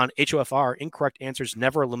 on HOFR, incorrect answers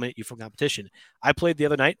never eliminate you from competition. I played the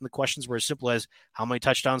other night, and the questions were as simple as, how many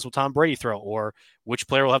touchdowns will Tom Brady throw, or which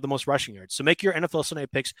player will have the most rushing yards? So make your NFL Sunday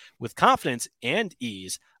picks with confidence and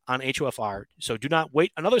ease on HOFR. So do not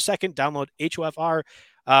wait another second. Download HOFR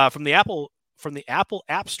from the Apple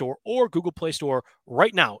App Store or Google Play Store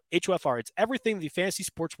right now. HOFR, it's everything the fantasy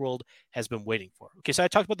sports world has been waiting for. Okay, so I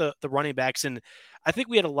talked about the running backs, and I think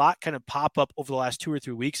we had a lot kind of pop up over the last 2 or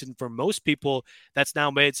 3 weeks, and for most people, that's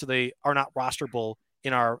now made so they are not rosterable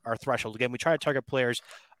in our threshold. Again, we try to target players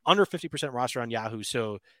under 50% roster on Yahoo.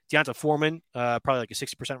 So Deonta Foreman, probably like a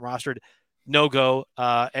 60% rostered, no-go,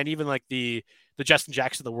 and even like the Justin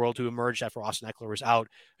Jackson of the world who emerged after Austin Eckler was out.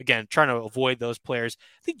 Again, trying to avoid those players.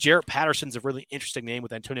 I think Jarrett Patterson's a really interesting name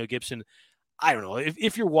with Antonio Gibson. I don't know.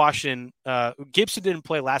 If you're watching, Gibson didn't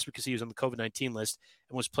play last week because he was on the COVID-19 list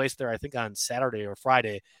and was placed there, I think, on Saturday or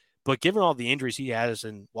Friday. But given all the injuries he has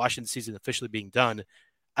and Washington season officially being done,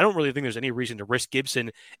 I don't really think there's any reason to risk Gibson.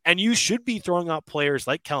 And you should be throwing out players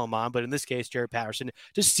like Kellen Mond, but in this case, Jarrett Patterson,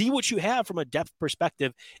 to see what you have from a depth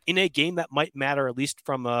perspective in a game that might matter, at least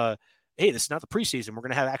from hey, this is not the preseason. We're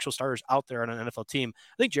going to have actual starters out there on an NFL team.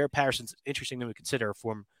 I think Jarrett Patterson's interesting to consider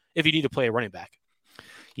if you need to play a running back.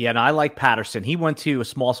 Yeah, and I like Patterson. He went to a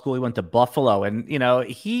small school. He went to Buffalo, and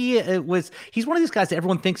he's one of these guys that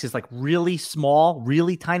everyone thinks is like really small,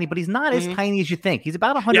 really tiny, but he's not as tiny as you think. He's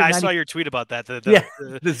about 190. Yeah, I saw your tweet about that.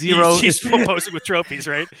 The zero. He's posing with trophies,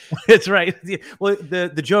 right? That's right. Well,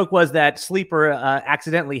 the joke was that Sleeper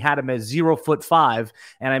accidentally had him as 0'5",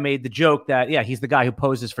 and I made the joke that he's the guy who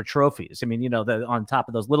poses for trophies. I mean, on top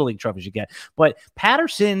of those little league trophies you get. But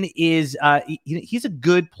Patterson is he's a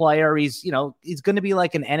good player. He's going to be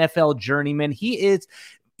like an NFL journeyman. He's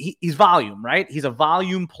volume, right? He's a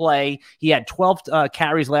volume play. He had 12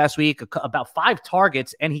 carries last week, about 5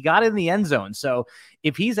 targets, and he got in the end zone. So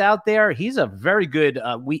if he's out there, he's a very good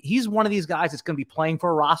he's one of these guys that's going to be playing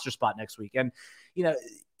for a roster spot next week. And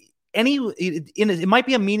it might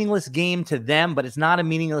be a meaningless game to them, but it's not a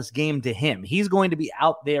meaningless game to him. He's going to be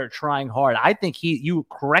out there trying hard. I think you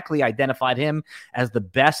correctly identified him as the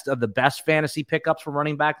best of the best fantasy pickups for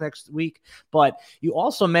running back next week. But you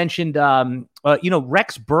also mentioned,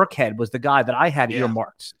 Rex Burkhead was the guy that I had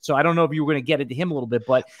earmarked. So I don't know if you were going to get into him a little bit,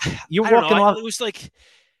 but you're working on. It was like,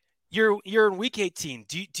 You're in week 18.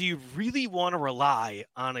 Do you really want to rely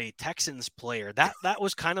on a Texans player? That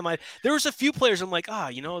was kind of there was a few players I'm like,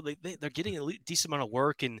 they're getting a decent amount of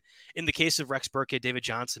work. And in the case of Rex Burkhead, David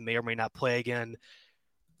Johnson may or may not play again,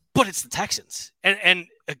 but it's the Texans. And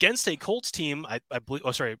against a Colts team, I believe,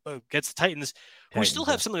 against the Titans, who still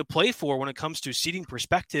have something to play for when it comes to seeding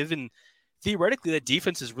perspective. And theoretically, that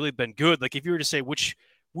defense has really been good. Like if you were to say which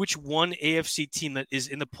one AFC team that is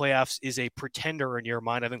in the playoffs is a pretender in your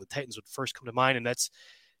mind, I think the Titans would first come to mind, and that's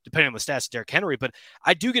depending on the stats, Derrick Henry. But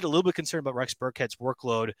I do get a little bit concerned about Rex Burkhead's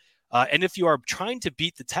workload. And if you are trying to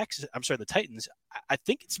beat the Titans, I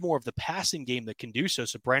think it's more of the passing game that can do so.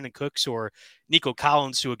 So Brandon Cooks or Nico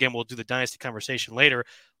Collins, who again, we'll do the dynasty conversation later.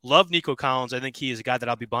 Love Nico Collins. I think he is a guy that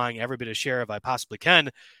I'll be buying every bit of share if I possibly can.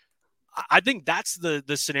 I think that's the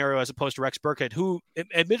scenario as opposed to Rex Burkhead, who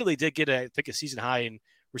admittedly did get a season high in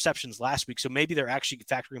receptions last week. So maybe they're actually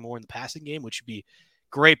factoring more in the passing game, which would be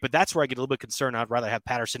great. But that's where I get a little bit concerned. I'd rather have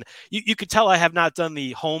Patterson. You could tell I have not done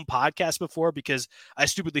the home podcast before because I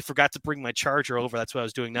stupidly forgot to bring my charger over. That's what I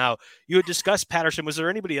was doing now. You had discussed Patterson. Was there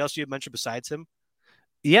anybody else you had mentioned besides him?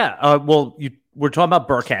 Yeah. We're talking about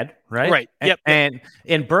Burkhead, right? Right. Yep. And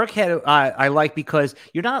Burkhead, I like because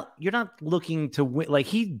you're not looking to win. Like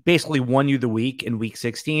he basically won you the week in week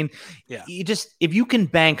 16. Yeah. If you can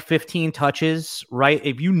bank 15 touches, right?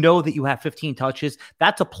 If you know that you have 15 touches,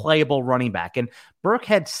 that's a playable running back. And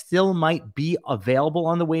Burkhead still might be available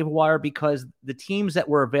on the waiver wire because the teams that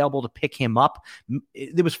were available to pick him up,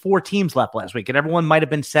 there was 4 teams left last week, and everyone might have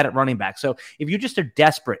been set at running back. So if you just are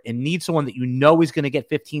desperate and need someone that you know is going to get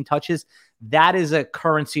 15 touches, that is a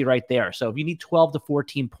currency right there. So if you need 12 to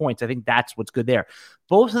 14 points, I think that's what's good there.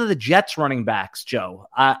 Both of the Jets running backs, Joe,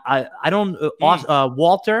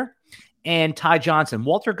 Walter and Ty Johnson.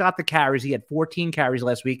 Walter got the carries. He had 14 carries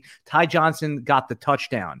last week. Ty Johnson got the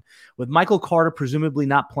touchdown. With Michael Carter presumably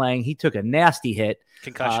not playing, he took a nasty hit.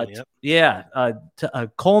 Concussion, yep.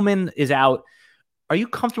 Coleman is out. Are you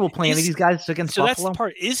comfortable playing any of these guys against Buffalo? So that's the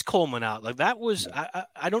part. Is Coleman out? Like that was,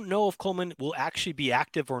 I don't know if Coleman will actually be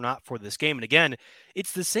active or not for this game. And again,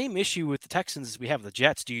 it's the same issue with the Texans as we have the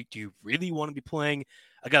Jets. Do you really want to be playing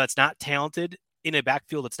a guy that's not talented in a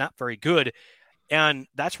backfield that's not very good? And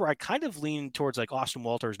that's where I kind of lean towards like Austin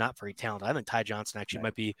Walter is not very talented. I think Ty Johnson actually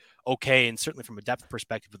might be okay. And certainly from a depth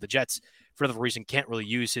perspective with the Jets, for whatever reason, can't really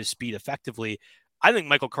use his speed effectively. I think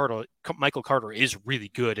Michael Carter is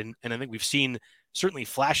really good. And I think we've seen certainly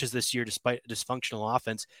flashes this year despite a dysfunctional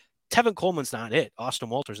offense. Tevin Coleman's not it. Austin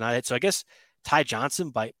Walter's not it. So I guess Ty Johnson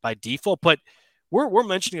by default. But we're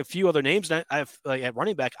mentioning a few other names. And I've at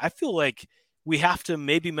running back, I feel like we have to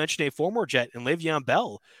maybe mention a former Jet and Le'Veon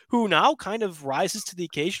Bell, who now kind of rises to the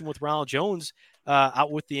occasion with Ronald Jones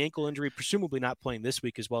out with the ankle injury, presumably not playing this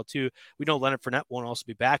week as well, too. We know Leonard Fournette won't also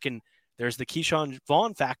be back. And there's the Keyshawn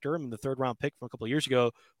Vaughn factor, the 3rd-round pick from a couple of years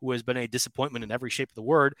ago, who has been a disappointment in every shape of the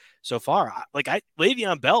word so far.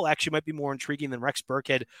 Le'Veon Bell actually might be more intriguing than Rex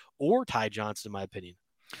Burkhead or Ty Johnson, in my opinion.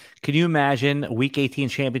 Can you imagine a Week 18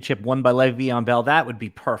 championship won by Le'Veon Bell? That would be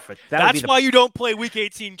perfect. That's why you don't play Week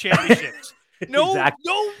 18 championships. No, exactly.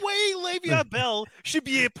 No way Le'Veon Bell should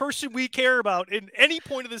be a person we care about in any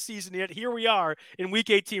point of the season. Yet here we are in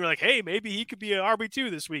Week 18. We're like, hey, maybe he could be an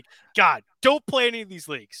RB2 this week. God, don't play any of these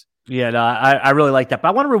leagues. Yeah, no, I really like that. But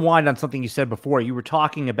I want to rewind on something you said before. You were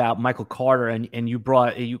talking about Michael Carter, and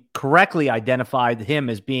you correctly identified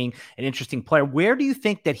him as being an interesting player. Where do you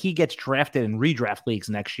think that he gets drafted in redraft leagues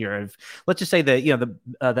next year? Let's just say the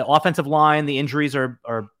offensive line, the injuries are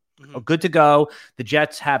good to go. The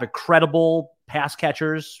Jets have incredible pass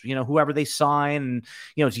catchers, whoever they sign, and,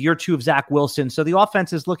 it's year 2 of Zach Wilson. So the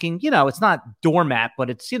offense is looking, it's not doormat,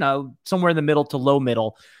 but it's, somewhere in the middle to low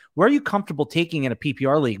middle. Where are you comfortable taking in a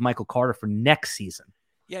PPR league Michael Carter for next season?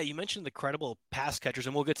 Yeah, you mentioned the credible pass catchers,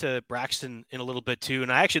 and we'll get to Braxton in a little bit too.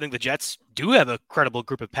 And I actually think the Jets do have a credible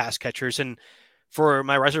group of pass catchers. And for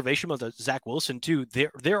my reservation with Zach Wilson too,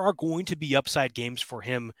 there are going to be upside games for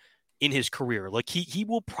him in his career. Like he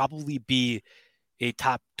will probably be a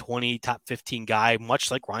top 20, top 15 guy,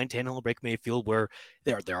 much like Ryan Tannehill and Baker Mayfield, where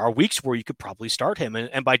there are weeks where you could probably start him.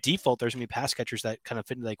 And by default, there's going to be pass catchers that kind of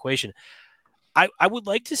fit into the equation. I would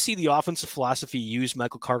like to see the offensive philosophy use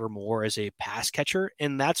Michael Carter more as a pass catcher,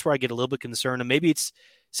 and that's where I get a little bit concerned. And maybe it's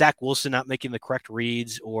Zach Wilson not making the correct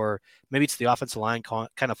reads, or maybe it's the offensive line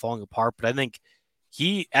kind of falling apart. But I think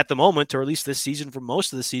he, at the moment, or at least this season, for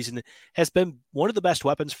most of the season, has been one of the best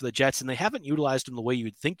weapons for the Jets, and they haven't utilized him the way you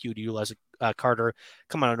would think you would utilize Carter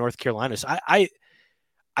coming out of North Carolina. So I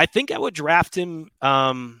think I would draft him.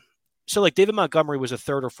 So like David Montgomery was a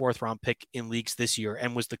 3rd or 4th round pick in leagues this year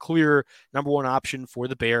and was the clear number 1 option for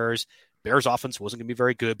the Bears. Bears offense wasn't going to be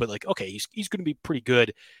very good, but okay, he's going to be pretty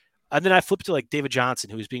good. And then I flipped to like David Johnson,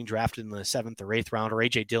 who was being drafted in the 7th or 8th round, or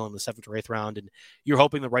AJ Dillon in the 7th or 8th round. And you're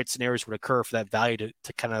hoping the right scenarios would occur for that value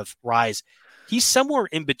to kind of rise. He's somewhere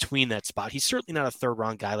in between that spot. He's certainly not a 3rd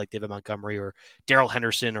round guy like David Montgomery or Darrell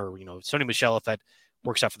Henderson or, Sony Michel, if that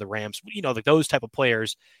works out for the Rams, like those type of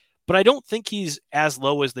players. But I don't think he's as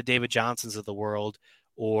low as the David Johnsons of the world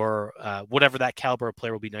or whatever that caliber of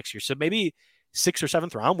player will be next year. So maybe 6th or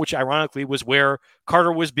 7th round, which ironically was where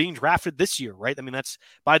Carter was being drafted this year, right? I mean, that's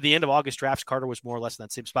by the end of August drafts, Carter was more or less in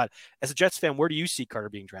that same spot. As a Jets fan, where do you see Carter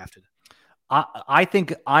being drafted? I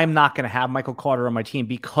think I'm not going to have Michael Carter on my team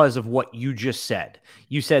because of what you just said.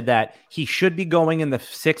 You said that he should be going in the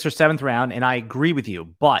 6th or 7th round, and I agree with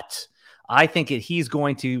you. But I think he's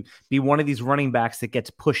going to be one of these running backs that gets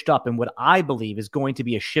pushed up in what I believe is going to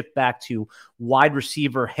be a shift back to wide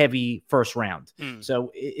receiver heavy first round.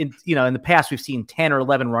 So, in the past, we've seen 10 or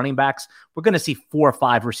 11 running backs. We're going to see 4 or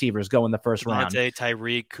 5 receivers go in the first round.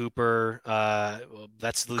 Tyreek, Cooper.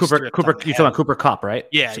 That's Cooper. You're talking about Cooper Kupp, right?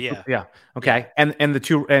 Yeah, yeah. Okay, yeah. And the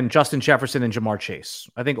two, and Justin Jefferson and Jamar Chase.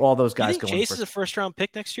 I think all those guys go. Chase is a first round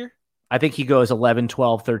pick next year. I think he goes 11,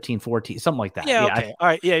 12, 13, 14, something like that. Yeah, okay. All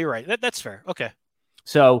right. Yeah, you're right. That's fair. Okay.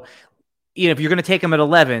 So, if you're going to take him at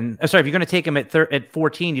 11, if you're going to take him at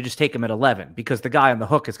 14, you just take him at 11 because the guy on the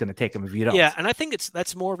hook is going to take him if you don't. Yeah, and I think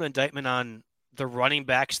that's more of an indictment on the running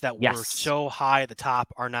backs that were so high at the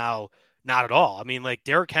top are now not at all. I mean, like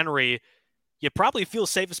Derrick Henry, you probably feel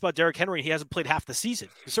safest about Derrick Henry. He hasn't played half the season.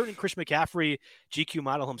 Certainly Christian McCaffrey, GQ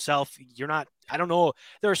model himself, I don't know.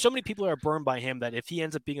 There are so many people that are burned by him that if he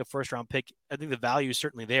ends up being a first-round pick, I think the value is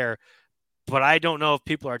certainly there. But I don't know if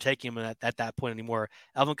people are taking him at that point anymore.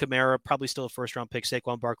 Alvin Kamara, probably still a first-round pick.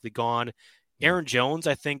 Saquon Barkley, gone. Aaron Jones,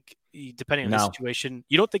 I think, depending on the situation,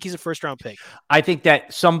 you don't think he's a first-round pick? I think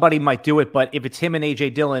that somebody might do it, but if it's him and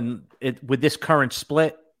A.J. Dillon with this current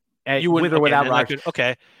split, you would with or without Rodgers.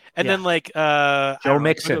 Okay. And then Joe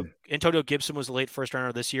Mixon. Antonio Gibson was a late first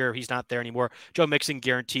rounder this year. He's not there anymore. Joe Mixon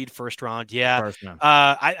guaranteed first round. Yeah. First round.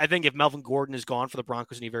 I think if Melvin Gordon is gone for the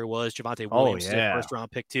Broncos, and he very well is, Javonte Williams is a first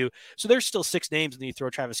round pick too. So there's still 6 names, and then you throw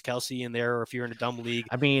Travis Kelce in there, or if you're in a dumb league,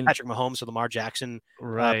 I mean, Patrick Mahomes or Lamar Jackson.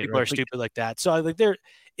 Right. People are stupid like that. So I think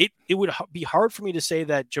it would be hard for me to say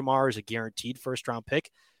that Jamar is a guaranteed first round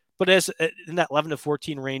pick, but as in that 11 to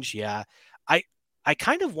 14 range, yeah, I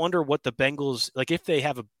kind of wonder what the Bengals, like if they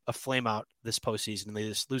have a flame out this postseason and they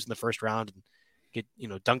just lose in the first round and get,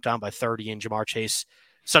 dunked on by 30 and Jamar Chase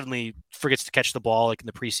suddenly forgets to catch the ball like in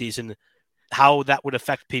the preseason, how that would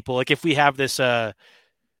affect people. Like if we have this.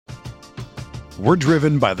 We're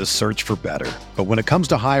driven by the search for better. But when it comes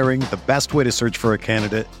to hiring, the best way to search for a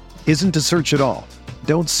candidate isn't to search at all.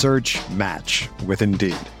 Don't search, match with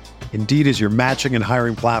Indeed. Indeed is your matching and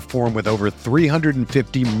hiring platform with over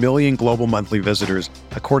 350 million global monthly visitors,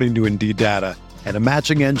 according to Indeed data, and a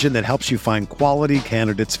matching engine that helps you find quality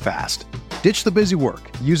candidates fast. Ditch the busy work.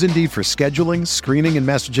 Use Indeed for scheduling, screening, and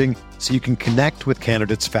messaging so you can connect with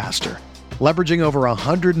candidates faster. Leveraging over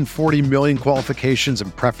 140 million qualifications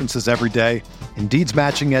and preferences every day, Indeed's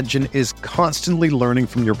matching engine is constantly learning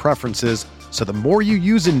from your preferences, so the more you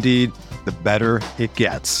use Indeed, the better it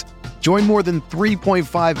gets. Join more than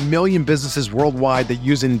 3.5 million businesses worldwide that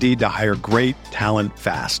use Indeed to hire great talent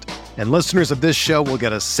fast. And listeners of this show will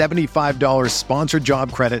get a $75 sponsored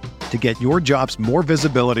job credit to get your jobs more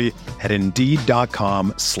visibility at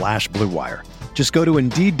Indeed.com/Blue Wire. Just go to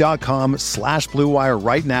Indeed.com/Blue Wire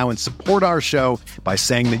right now and support our show by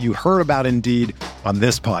saying that you heard about Indeed on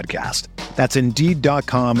this podcast. That's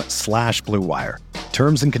Indeed.com/Blue Wire.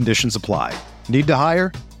 Terms and conditions apply. Need to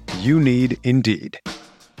hire? You need Indeed.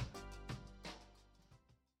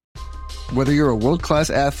 Whether you're a world-class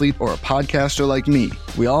athlete or a podcaster like me,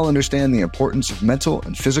 we all understand the importance of mental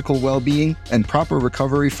and physical well-being and proper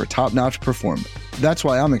recovery for top-notch performance. That's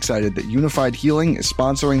why I'm excited that Unified Healing is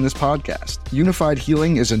sponsoring this podcast. Unified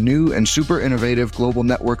Healing is a new and super innovative global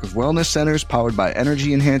network of wellness centers powered by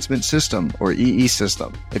Energy Enhancement System, or EE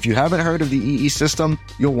System. If you haven't heard of the EE System,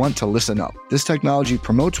 you'll want to listen up. This technology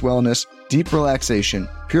promotes wellness, deep relaxation,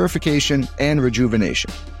 purification, and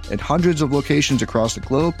rejuvenation. At hundreds of locations across the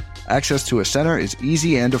globe, access to a center is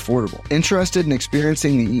easy and affordable. Interested in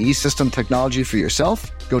experiencing the EE System technology for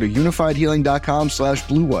yourself? Go to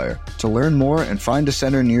unifiedhealing.com/Blue Wire to learn more and find a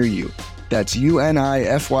center near you. That's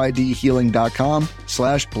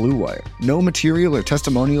UNIFYDhealing.com/Blue Wire. No material or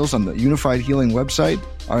testimonials on the Unified Healing website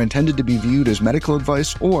are intended to be viewed as medical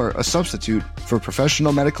advice or a substitute for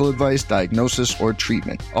professional medical advice, diagnosis, or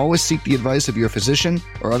treatment. Always seek the advice of your physician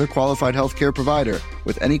or other qualified healthcare provider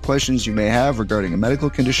with any questions you may have regarding a medical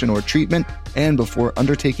condition or treatment and before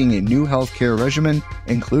undertaking a new healthcare regimen,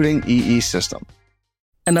 including EE System.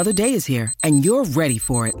 Another day is here, and you're ready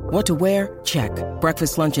for it. What to wear? Check.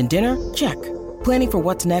 Breakfast, lunch, and dinner? Check. Planning for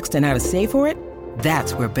what's next and how to save for it?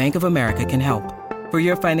 That's where Bank of America can help. For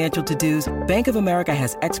your financial to-dos, Bank of America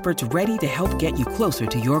has experts ready to help get you closer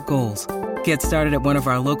to your goals. Get started at one of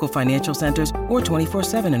our local financial centers or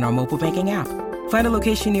 24/7 in our mobile banking app. Find a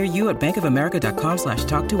location near you at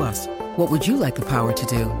bankofamerica.com/talktous. What would you like the power to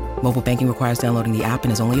do? Mobile banking requires downloading the app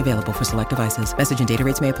and is only available for select devices. Message and data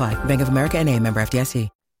rates may apply. Bank of America NA, member FDIC.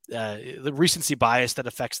 the recency bias that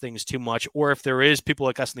affects things too much, or if there is people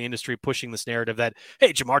like us in the industry pushing this narrative that,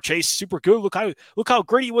 hey, Jamar Chase is super good. Look how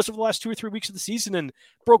great he was over the last 2 or 3 weeks of the season and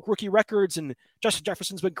broke rookie records. And Justin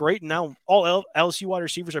Jefferson's been great. And now all LSU wide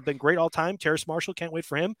receivers have been great all time. Terrace Marshall, can't wait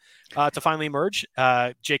for him to finally emerge.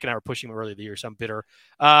 Jake and I were pushing him early in the year, so I'm bitter.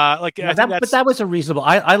 But that was a reasonable.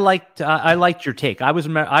 I liked your take. I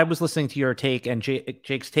was listening to your take and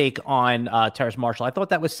Jake's take on Terrace Marshall. I thought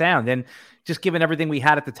that was sound, and just given everything we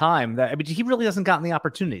had at the time, he really hasn't gotten the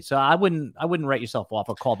opportunity. So I wouldn't write yourself off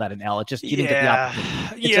or call that an L. It just you didn't get the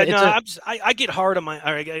opportunity. I get hard on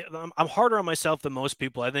I'm harder on myself than most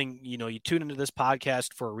people. I think you tune into this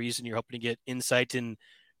podcast for a reason. You're hoping to get insight and.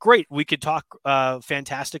 Great. We could talk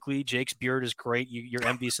fantastically. Jake's beard is great. You're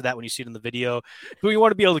envious of that when you see it in the video. But we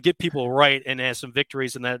want to be able to get people right and have some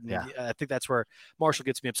victories in that. Yeah. I think that's where Marshall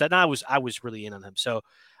gets me upset. And I was really in on him. So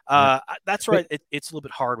that's right. It's a little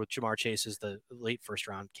bit hard with Jamar Chase as the late first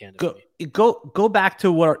round candidate. Go back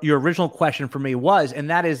to what your original question for me was, and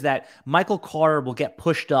that is that Michael Carter will get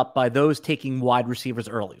pushed up by those taking wide receivers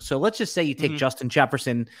early. So let's just say you take Justin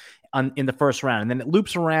Jefferson in the first round, and then it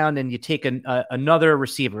loops around and you take another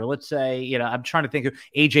receiver. Let's say, I'm trying to think of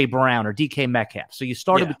A.J. Brown or D.K. Metcalf. So you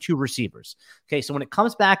started with 2 receivers. Okay, so when it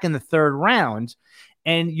comes back in the third round,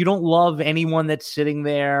 and you don't love anyone that's sitting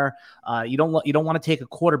there, you don't want to take a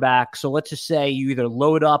quarterback. So let's just say you either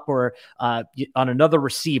load up or on another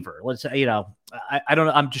receiver. Let's say, I don't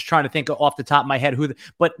know. I'm just trying to think off the top of my head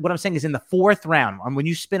but what I'm saying is in the fourth round, when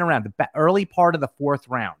you spin around the early part of the fourth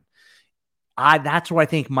round, that's where I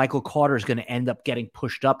think Michael Carter is going to end up getting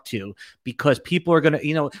pushed up to, because people are going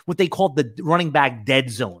to, what they called the running back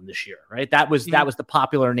dead zone this year, right? That was the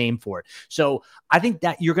popular name for it. So I think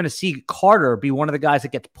that you're going to see Carter be one of the guys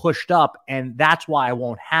that gets pushed up, and that's why I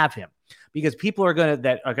won't have him. Because people are going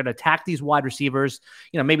to attack these wide receivers.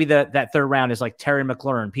 Maybe that third round is like Terry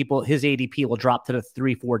McLaurin. His ADP will drop to the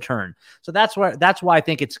 3-4 turn. So that's why I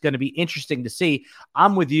think it's going to be interesting to see.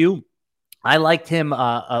 I'm with you. I liked him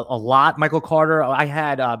a lot, Michael Carter. I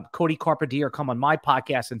had Cody Carpentier come on my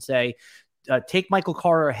podcast and say, take Michael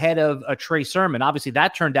Carter ahead of Trey Sermon. Obviously,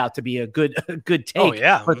 that turned out to be a good take. Oh,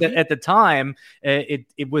 yeah. But at the time,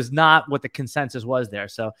 it was not what the consensus was there.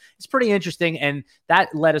 So it's pretty interesting. And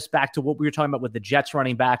that led us back to what we were talking about with the Jets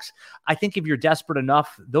running backs. I think if you're desperate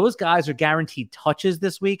enough, those guys are guaranteed touches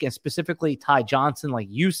this week, and specifically Ty Johnson, like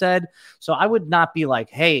you said. So I would not be like,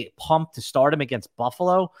 hey, pumped to start him against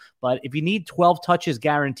Buffalo. But if you need 12 touches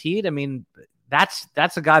guaranteed, I mean, that's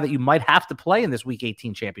a guy that you might have to play in this Week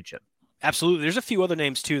 18 championship. Absolutely. There's a few other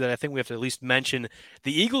names, too, that I think we have to at least mention.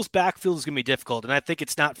 The Eagles' backfield is going to be difficult, and I think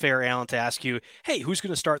it's not fair, Alan, to ask you, hey, who's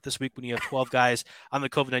going to start this week when you have 12 guys on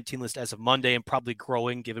the COVID-19 list as of Monday, and probably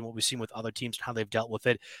growing given what we've seen with other teams and how they've dealt with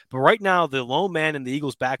it. But right now, the lone man in the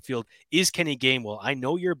Eagles' backfield is Kenny Gainwell. I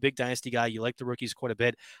know you're a big dynasty guy. You like the rookies quite a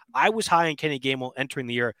bit. I was high on Kenny Gainwell entering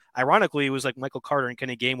the year. Ironically, it was like Michael Carter and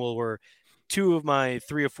Kenny Gainwell were 2 of my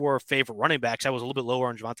 3 or 4 favorite running backs. I was a little bit lower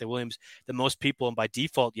on Javonte Williams than most people, and by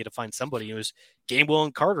default, you had to find somebody. It was Gainwell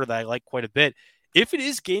and Carter that I like quite a bit. If it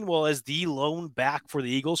is Gainwell as the lone back for the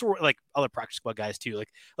Eagles, or like other practice squad guys too, like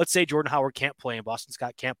let's say Jordan Howard can't play and Boston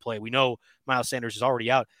Scott can't play. We know Miles Sanders is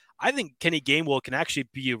already out. I think Kenny Gainwell can actually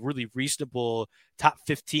be a really reasonable top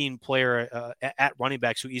 15 player at running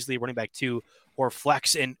back, so easily running back 2 or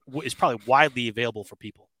flex, and is probably widely available for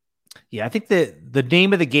people. Yeah, I think the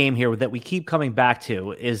name of the game here that we keep coming back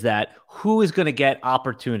to is that who is going to get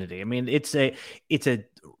opportunity. I mean, it's a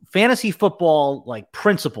fantasy football like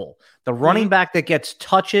principle. The running back that gets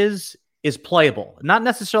touches is playable, not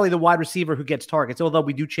necessarily the wide receiver who gets targets, although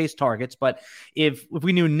we do chase targets. But if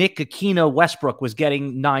we knew Nick Aquino Westbrook was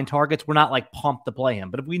getting 9 targets, we're not like pumped to play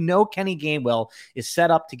him. But if we know Kenny Gainwell is set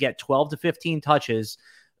up to get 12 to 15 touches,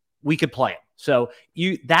 we could play him. So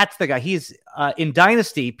that's the guy. He's in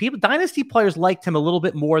Dynasty. Dynasty players liked him a little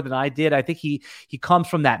bit more than I did. I think he comes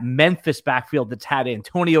from that Memphis backfield that's had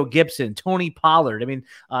Antonio Gibson, Tony Pollard. I mean,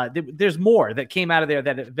 there's more that came out of there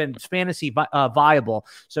that have been fantasy viable.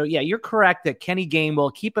 So yeah, you're correct that Kenny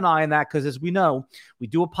Gainwell, keep an eye on that, because as we know, we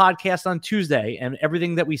do a podcast on Tuesday, and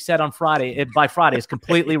everything that we said on Friday by Friday is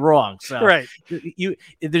completely wrong. So right,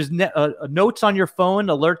 there's notes on your phone,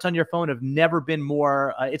 alerts on your phone have never been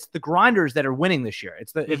more. It's the grinders that are winning this year.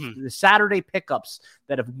 It's the Saturday pickups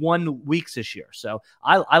that have won weeks this year. So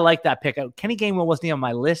I like that pick. Kenny Gainwell wasn't even on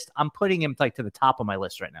my list. I'm putting him like to the top of my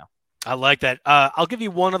list right now. I like that. I'll give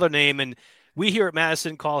you one other name, and We here at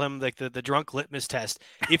Madison call him like the drunk litmus test.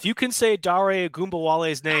 If you can say Dare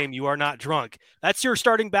Ogunbowale's name, you are not drunk. That's your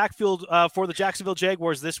starting backfield for the Jacksonville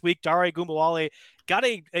Jaguars this week. Dare Ogunbowale got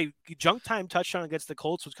a junk time touchdown against the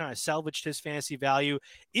Colts, which kind of salvaged his fantasy value.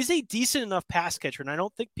 Is a decent enough pass catcher, and I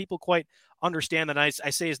don't think people quite understand that. I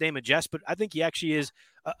say his name in jest, but I think he actually is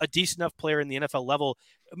a decent enough player in the NFL level.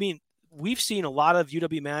 I mean, we've seen a lot of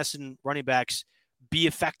UW-Madison running backs be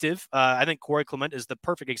effective. I think Corey Clement is the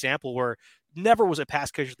perfect example where never was a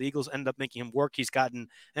pass catcher. The Eagles ended up making him work. He's gotten an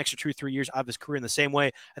extra 2-3 years out of his career in the same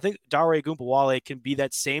way. I think Dare Ogunbowale can be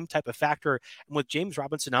that same type of factor. And with James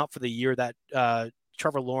Robinson out for the year, that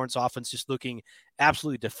Trevor Lawrence offense just looking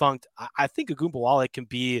absolutely defunct, I think Ogunbowale can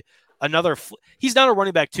be another. He's not a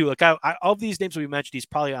running back too. Like of these names we mentioned, he's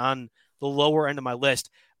probably on the lower end of my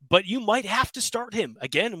list. But you might have to start him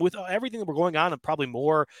again with everything that we're going on and probably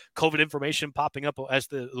more COVID information popping up as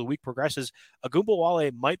the week progresses.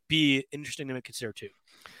 Ogunbowale might be interesting to consider too.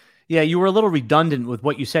 Yeah, you were a little redundant with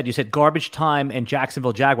what you said. You said garbage time and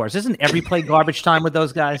Jacksonville Jaguars. Isn't every play garbage time with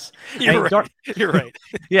those guys? You're right.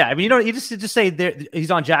 Yeah, I mean, you just say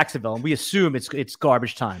he's on Jacksonville, and we assume it's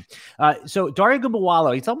garbage time. So Dare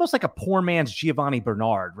Ogunbowale, he's almost like a poor man's Giovanni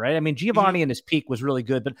Bernard, right? I mean, Giovanni in his peak was really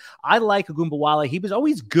good, but I like Ogunbowale. He was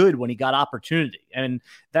always good when he got opportunity, and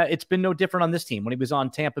that it's been no different on this team when he was on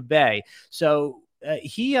Tampa Bay. So.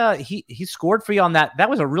 He scored for you on that. That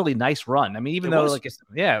was a really nice run. I mean, even though,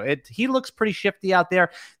 he looks pretty shifty out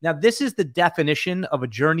there. Now, this is the definition of a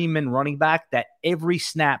journeyman running back that every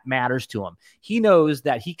snap matters to him. He knows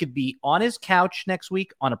that he could be on his couch next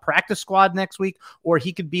week, on a practice squad next week, or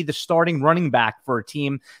he could be the starting running back for a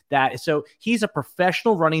team so he's a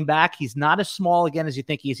professional running back. He's not as small again as you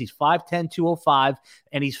think he is. He's 5'10", 205,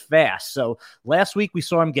 and he's fast. So last week we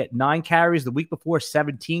saw him get 9 carries. The week before,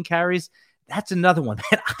 17 carries. That's another one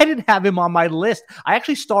that I didn't have him on my list. I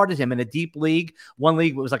actually started him in a deep league. One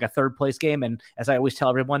league was like a third place game. And as I always tell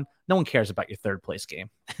everyone, no one cares about your third place game.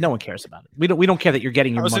 No one cares about it. We don't care that you're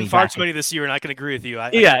getting your money back. I was in far too many this year, and I can agree with you. I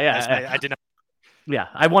did not. Yeah,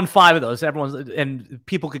 I won 5 of those. And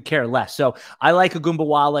people could care less. So I like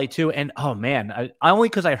Ogunbowale too. And oh man, I only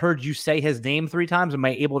because I heard you say his name 3 times am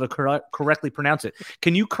I able to correctly pronounce it.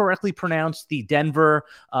 Can you correctly pronounce the Denver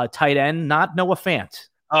tight end, not Noah Fant?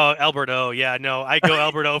 Oh, Alberto. Yeah, no, I go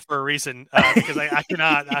Alberto for a reason because I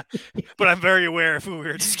cannot. But I'm very aware if we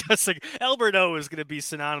were discussing Alberto is going to be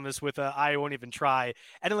synonymous with I won't even try.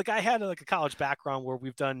 And like I had a college background where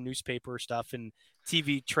we've done newspaper stuff and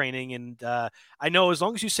TV training, and I know as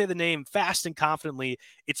long as you say the name fast and confidently,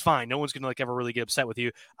 it's fine. No one's going to ever really get upset with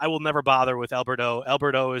you. I will never bother with Alberto.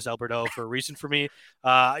 Alberto is Alberto for a reason for me.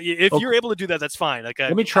 If you're able to do that, that's fine.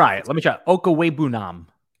 Let me try it. Okawebunam.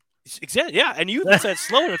 Exactly. Yeah, and you said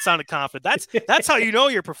slow and it sounded confident. That's how you know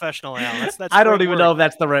you're professional, Al. That's I don't even know if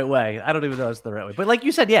that's the right way. But like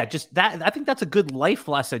you said, yeah, just that. I think that's a good life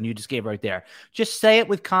lesson you just gave right there. Just say it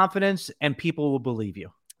with confidence, and people will believe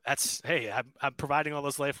you. I'm providing all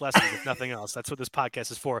those life lessons, if nothing else. That's what this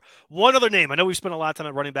podcast is for. One other name. I know we've spent a lot of time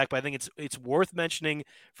at running back, but I think it's worth mentioning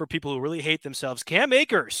for people who really hate themselves. Cam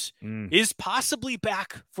Akers is possibly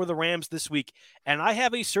back for the Rams this week. And I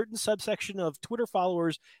have a certain subsection of Twitter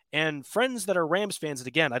followers and friends that are Rams fans. And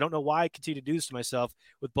again, I don't know why I continue to do this to myself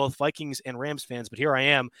with both Vikings and Rams fans, but here I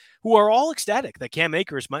am, who are all ecstatic that Cam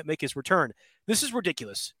Akers might make his return. This is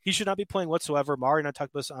ridiculous. He should not be playing whatsoever. Mari and I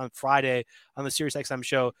talked about this on Friday on the SiriusXM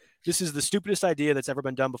show. This is the stupidest idea that's ever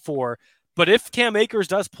been done before. But if Cam Akers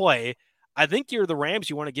does play, I think you're the Rams.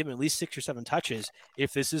 You want to give him at least 6 or 7 touches.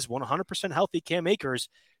 If this is 100% healthy Cam Akers,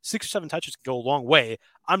 6 or 7 touches can go a long way.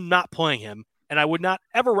 I'm not playing him, and I would not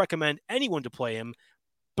ever recommend anyone to play him,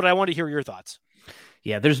 but I want to hear your thoughts.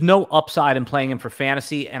 Yeah, there's no upside in playing him for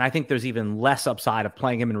fantasy, and I think there's even less upside of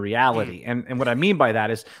playing him in reality. And what I mean by that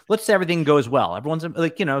is, let's say everything goes well. Everyone's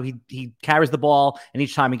like, he carries the ball, and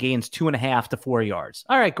each time he gains 2.5 to 4 yards.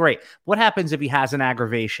 All right, great. What happens if he has an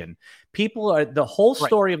aggravation? The whole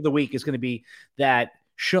story of the week is going to be that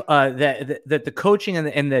that the coaching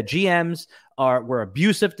and the GMs were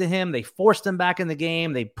abusive to him. They forced him back in the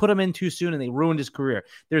game. They put him in too soon, and they ruined his career.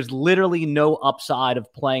 There's literally no upside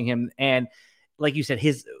of playing him. And like you said,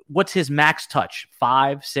 what's his max touch?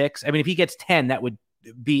 5, 6? I mean, if he gets 10, that would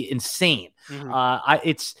be insane.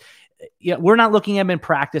 Mm-hmm. We're not looking at him in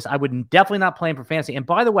practice. I would definitely not play him for fantasy. And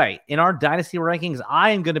by the way, in our dynasty rankings, I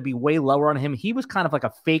am going to be way lower on him. He was kind of like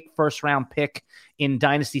a fake first-round pick in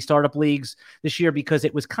dynasty startup leagues this year because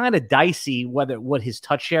it was kind of dicey what his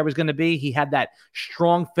touch share was going to be. He had that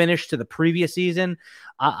strong finish to the previous season.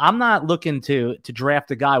 I'm not looking to draft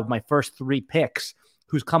a guy with my first 3 picks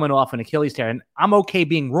who's coming off an Achilles tear. And I'm okay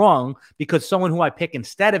being wrong because someone who I pick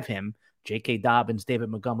instead of him J.K. Dobbins, David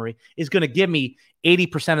Montgomery, is going to give me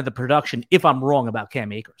 80% of the production if I'm wrong about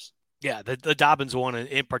Cam Akers. Yeah, the Dobbins one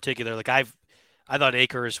in particular, like I thought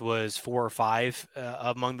Akers was 4 or 5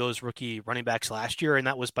 among those rookie running backs last year, and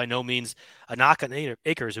that was by no means a knock on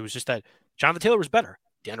Akers. It was just that Jonathan Taylor was better,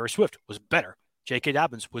 DeAndre Swift was better, J.K.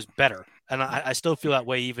 Dobbins was better, and I still feel that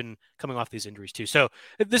way even coming off these injuries too. So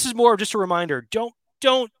this is more of just a reminder: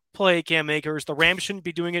 don't play Cam Akers. The Rams shouldn't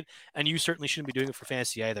be doing it, and you certainly shouldn't be doing it for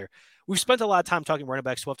fantasy either. We've spent a lot of time talking running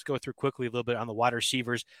backs. We'll have to go through quickly a little bit on the wide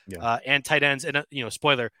receivers and tight ends. And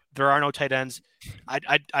spoiler, there are no tight ends.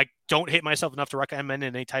 I don't hate myself enough to recommend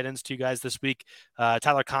any tight ends to you guys this week.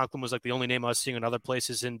 Tyler Conklin was like the only name I was seeing in other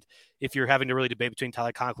places. And if you're having to really debate between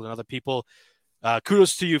Tyler Conklin and other people,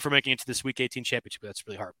 kudos to you for making it to this Week 18 championship. That's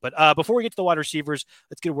really hard. But before we get to the wide receivers,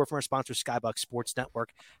 let's get a word from our sponsor, Skybox Sports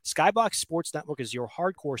Network. Skybox Sports Network is your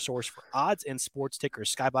hardcore source for odds and sports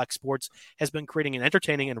tickers. Skybox Sports has been creating an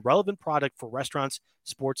entertaining and relevant product for restaurants,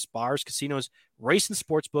 sports, bars, casinos, race and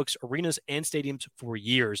sports books, arenas, and stadiums for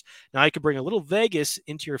years. Now you can bring a little Vegas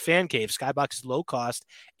into your fan cave. Skybox's low-cost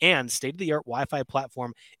and state-of-the-art Wi-Fi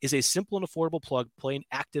platform is a simple and affordable plug playing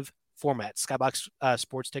active format. Skybox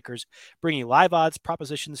sports tickers bringing live odds,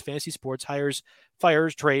 propositions, fantasy sports, hires,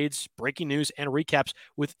 fires, trades, breaking news, and recaps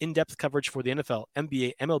with in-depth coverage for the NFL,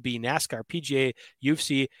 NBA, MLB, NASCAR, PGA,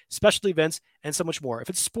 UFC, specialty events, and so much more. If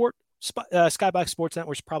it's sport, Skybox Sports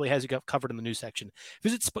Network probably has you covered in the news section.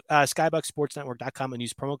 Visit skyboxsportsnetwork.com and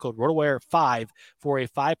use promo code ROTOWIRE5 for a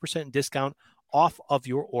 5% discount off of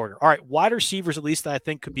your order. All right, wide receivers at least that I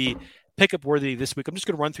think could be pickup worthy this week. I'm just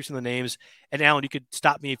going to run through some of the names. And Alan, you could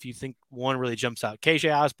stop me if you think one really jumps out.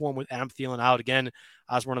 KJ Osborne with Adam Thielen out again.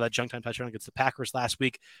 Osborne of that junk time touchdown against the Packers last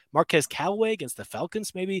week. Marquez Callaway against the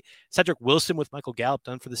Falcons, maybe. Cedric Wilson with Michael Gallup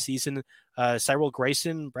done for the season. Cyril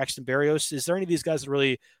Grayson, Braxton Berrios. Is there any of these guys that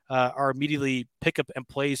really are immediately pickup and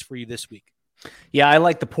plays for you this week? Yeah, I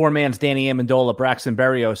like the poor man's Danny Amendola, Braxton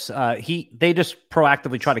Berrios. They just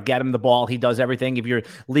proactively try to get him the ball. He does everything. If your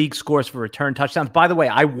league scores for return touchdowns, by the way,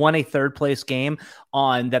 I won a third place game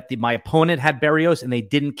on that. My opponent had Berrios and they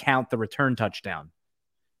didn't count the return touchdown.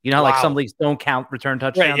 You know, like some leagues don't count return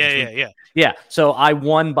touchdowns. Right, yeah. So I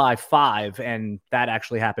won by 5, and that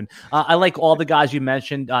actually happened. I like all the guys you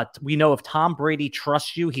mentioned. We know if Tom Brady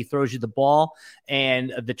trusts you, he throws you the ball.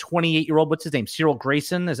 And the 28-year-old, what's his name? Cyril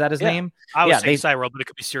Grayson, is that his name? I was saying Cyril, but it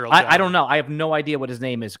could be Cyril. I don't know. I have no idea what his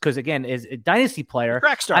name is because, again, is a dynasty player.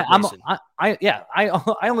 I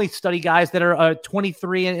only study guys that are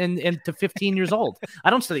 23 and to 15 years old. I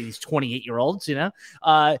don't study these 28-year-olds, you know.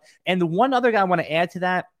 And the one other guy I want to add to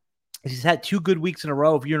that, he's had 2 good weeks in a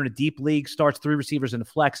row. If you're in a deep league, starts 3 receivers in a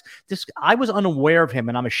flex. I was unaware of him,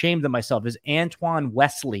 and I'm ashamed of myself, is Antoine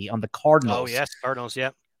Wesley on the Cardinals. Oh, yes, Cardinals, yeah.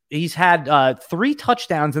 He's had 3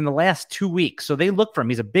 touchdowns in the last 2 weeks, so they look for him.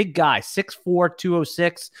 He's a big guy, 6'4",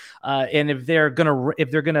 206. And if they're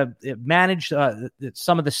gonna manage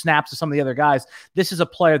some of the snaps of some of the other guys, this is a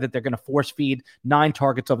player that they're gonna force feed 9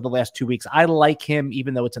 targets over the last 2 weeks. I like him,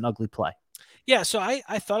 even though it's an ugly play. Yeah, so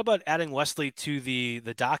I thought about adding Wesley to the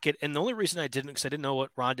docket, and the only reason I didn't, because I didn't know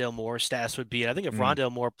what Rondale Moore's status would be. And I think if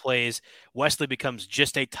Rondale Moore plays, Wesley becomes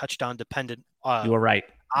just a touchdown-dependent you are right.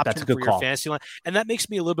 option That's a good for call. Your fantasy line. And that makes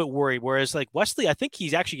me a little bit worried. Whereas like Wesley, I think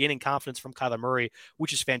he's actually gaining confidence from Kyler Murray,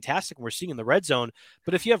 which is fantastic. We're seeing in the red zone.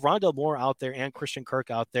 But if you have Rondale Moore out there and Christian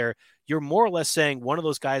Kirk out there, you're more or less saying one of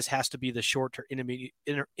those guys has to be the short or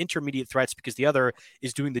intermediate threats because the other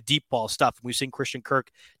is doing the deep ball stuff. We've seen Christian Kirk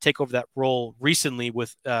take over that role recently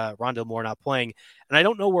with Rondale Moore not playing. And I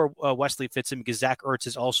don't know where Wesley fits in because Zach Ertz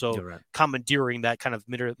is also commandeering that kind of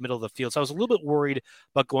middle of the field. So I was a little bit worried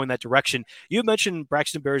about going that direction. You mentioned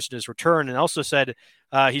Braxton Berrios in his return and also said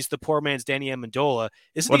he's the poor man's Danny Amendola.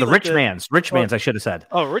 Or the rich man's, I should have said.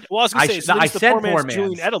 Oh, well, I was going to say, so I said the poor man's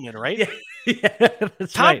Julian Edelman, right? Yeah,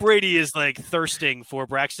 Tom Brady is like thirsting for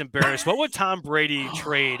Braxton Berrios. What would Tom Brady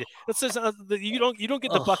trade? That says you don't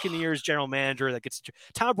get the Buccaneers general manager that gets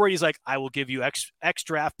Tom Brady's like, I will give you X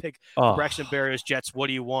draft pick for Braxton Berrios. Jets, what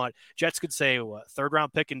do you want? Jets could say third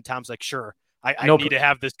round pick, and Tom's like, sure. I need to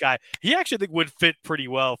have this guy. He actually think would fit pretty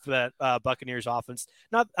well for that Buccaneers offense.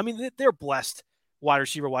 They're blessed wide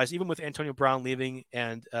receiver wise, even with Antonio Brown leaving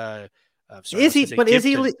and is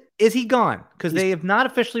he gone? Because they have not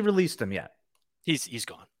officially released him yet. He's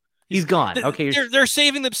gone. He's gone. Okay. They're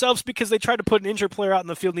saving themselves because they tried to put an injured player out in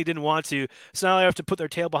the field and he didn't want to. So now they have to put their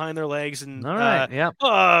tail behind their legs and all right.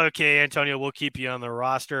 okay, Antonio, we'll keep you on the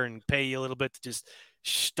roster and pay you a little bit to just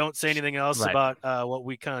shh, don't say anything else about what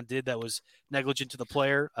we kind of did that was negligent to the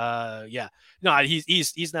player. No,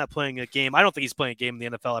 he's not playing a game. I don't think he's playing a game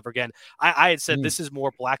in the NFL ever again. I had said this is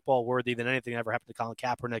more blackball worthy than anything that ever happened to Colin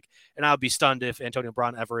Kaepernick, and I would be stunned if Antonio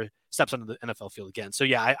Brown ever steps onto the NFL field again. So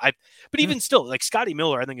yeah, but even still, like Scotty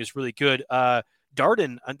Miller, I think is really good.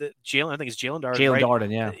 Darden, Jalen, I think it's Jalen Darden. Jalen right?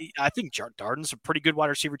 Darden, yeah. I think Darden's a pretty good wide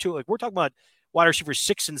receiver too. Like we're talking about wide receivers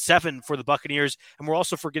 6 and 7 for the Buccaneers, and we're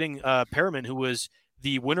also forgetting Perriman, who was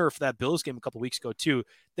the winner for that Bills game a couple weeks ago too.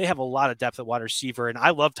 They have a lot of depth at wide receiver, and I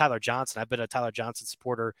love Tyler Johnson. I've been a Tyler Johnson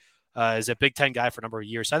supporter as a Big Ten guy for a number of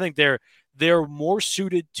years. So I think they're more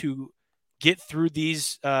suited to get through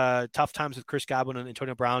these tough times with Chris Godwin and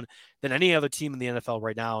Antonio Brown than any other team in the NFL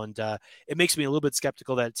right now. And it makes me a little bit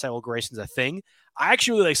skeptical that Cyril Grayson's a thing. I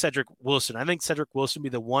actually really like Cedric Wilson. I think Cedric Wilson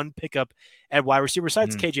would be the one pickup at wide receiver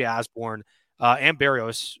besides KJ Osborne and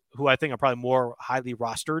Barrios, who I think are probably more highly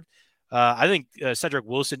rostered. I think Cedric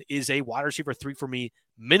Wilson is a wide receiver 3 for me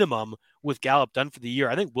minimum with Gallup done for the year.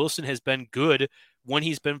 I think Wilson has been good when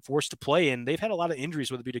he's been forced to play, and they've had a lot of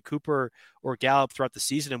injuries, whether it be to Cooper or Gallup throughout the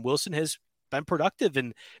season, and Wilson has been productive.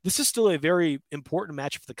 And this is still a very important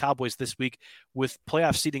match for the Cowboys this week with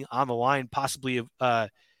playoff seeding on the line, possibly I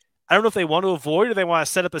don't know if they want to avoid or they want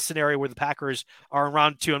to set up a scenario where the Packers are in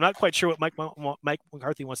round 2. I'm not quite sure what Mike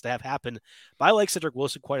McCarthy wants to have happen, but I like Cedric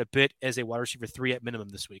Wilson quite a bit as a wide receiver 3 at minimum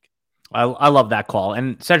this week. I love that call.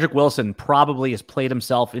 And Cedric Wilson probably has played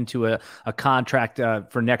himself into a contract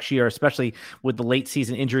for next year, especially with the late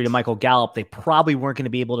season injury to Michael Gallup. They probably weren't going to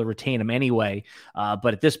be able to retain him anyway. But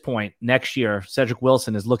at this point, next year, Cedric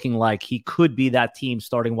Wilson is looking like he could be that team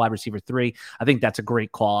starting wide receiver 3. I think that's a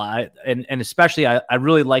great call. And especially, I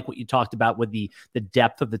really like what you talked about with the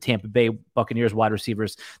depth of the Tampa Bay Buccaneers wide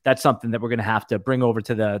receivers. That's something that we're going to have to bring over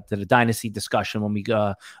to the dynasty discussion when we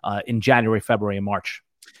go in January, February, and March.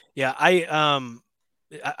 Yeah,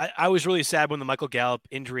 I was really sad when the Michael Gallup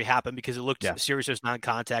injury happened because it looked serious as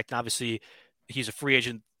non-contact. And obviously, he's a free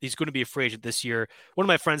agent. He's going to be a free agent this year. One of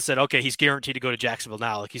my friends said, okay, he's guaranteed to go to Jacksonville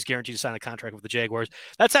now. Like he's guaranteed to sign a contract with the Jaguars.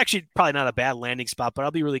 That's actually probably not a bad landing spot, but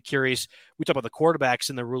I'll be really curious. We talk about the quarterbacks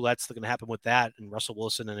and the roulettes that are going to happen with that, and Russell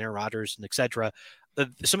Wilson and Aaron Rodgers and et cetera.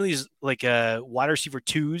 Some of these like wide receiver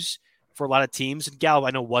 2s for a lot of teams, and Gallup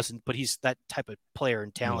I know wasn't, but he's that type of player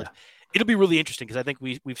and talent. Yeah. It'll be really interesting because I think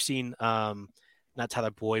we've seen not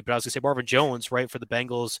Tyler Boyd, but I was going to say Marvin Jones, right, for the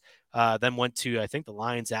Bengals, then went to, I think, the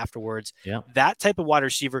Lions afterwards. Yeah. That type of wide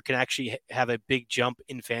receiver can actually have a big jump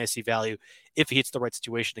in fantasy value if he hits the right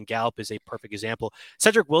situation, and Gallup is a perfect example.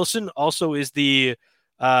 Cedric Wilson also is the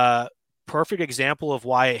perfect example of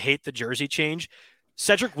why I hate the jersey change.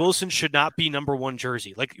 Cedric Wilson should not be number 1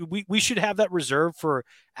 jersey. Like we should have that reserved for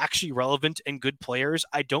actually relevant and good players.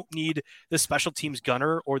 I don't need the special teams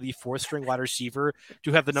gunner or the 4th string wide receiver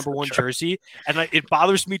to have the number 1 jersey. And it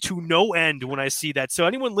bothers me to no end when I see that. So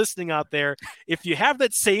anyone listening out there, if you have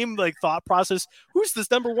that same like thought process, who's this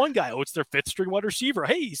number 1 guy? Oh, it's their 5th string wide receiver.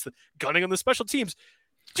 Hey, he's gunning on the special teams.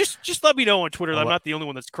 Just let me know on Twitter that I'm not the only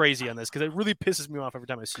one that's crazy on this because it really pisses me off every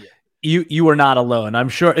time I see it. You are not alone. I'm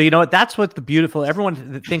sure, you know what, that's what the beautiful,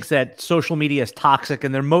 everyone thinks that social media is toxic,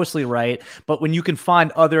 and they're mostly right. But when you can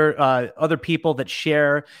find other people that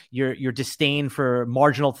share your disdain for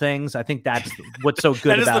marginal things, I think that's what's so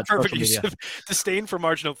good about social media. Disdain for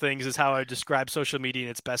marginal things is how I describe social media in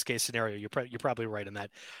its best case scenario. You're probably right in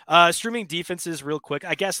that. Streaming defenses real quick.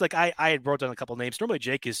 I guess like I had wrote down a couple names. Normally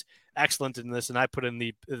Jake is excellent in this, and I put in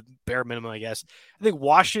the bare minimum, I guess. I think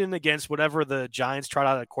Washington against whatever the Giants trot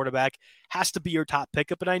out at quarterback has to be your top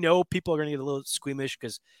pickup. And I know people are going to get a little squeamish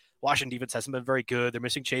because Washington defense hasn't been very good. They're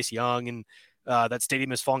missing Chase Young, and that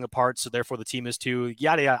stadium is falling apart, so therefore the team is too.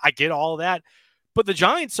 Yada, yada. I get all of that. But the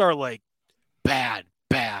Giants are like bad.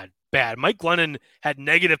 Mike Glennon had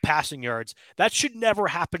negative passing yards. That should never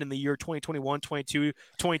happen in the year 2021, 22,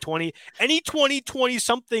 2020. Any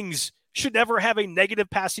 2020-somethings should never have a negative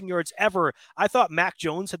passing yards ever. I thought Mac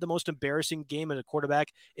Jones had the most embarrassing game at a quarterback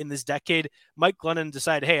in this decade. Mike Glennon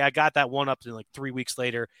decided, hey, I got that one up in like 3 weeks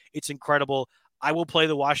later. It's incredible. I will play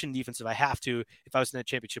the Washington defense if I have to, if I was in that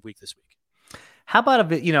championship week this week. How about a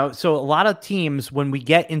bit, so a lot of teams, when we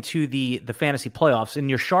get into the fantasy playoffs in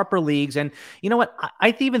your sharper leagues, and you know what,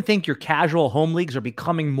 I even think your casual home leagues are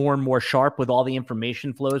becoming more and more sharp with all the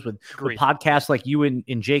information flows with podcasts like you and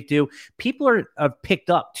Jake do. People have picked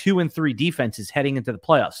up 2 and 3 defenses heading into the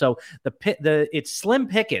playoffs. So it's slim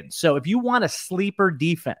pickings. So if you want a sleeper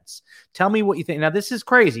defense, tell me what you think. Now, this is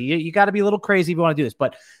crazy. You got to be a little crazy if you want to do this,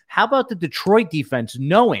 but how about the Detroit defense,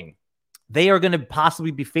 knowing they are going to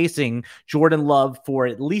possibly be facing Jordan Love for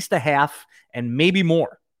at least a half and maybe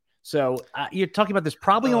more? So you're talking about there's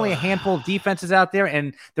probably only a handful of defenses out there,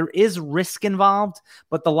 and there is risk involved.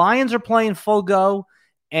 But the Lions are playing full go,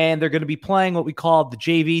 and they're going to be playing what we call the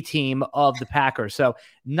JV team of the Packers. So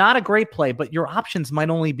not a great play, but your options might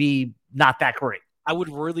only be not that great. I would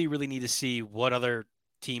really, really need to see what other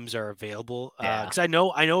teams are available because I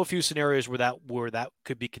know a few scenarios where that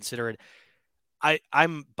could be considered.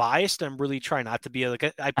 I'm biased. I'm really trying not to be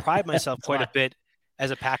I pride myself quite a bit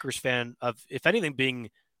as a Packers fan of, if anything,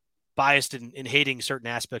 being biased in hating certain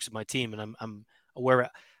aspects of my team, and I'm aware. I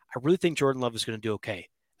really think Jordan Love is going to do okay,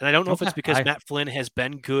 and I don't know if it's because Matt Flynn has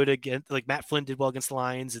been good again. Like Matt Flynn did well against the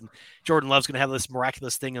Lions, and Jordan Love's going to have this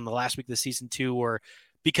miraculous thing in the last week of the season too, or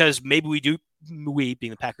because maybe we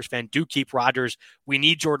being the Packers fan do keep Rodgers. We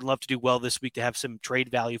need Jordan Love to do well this week to have some trade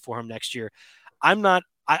value for him next year.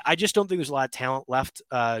 I just don't think there's a lot of talent left,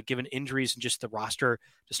 given injuries and just the roster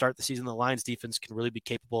to start the season. The Lions defense can really be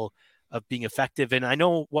capable of being effective. And I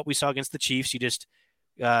know what we saw against the Chiefs. You just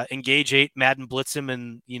engage 8, Madden blitz him,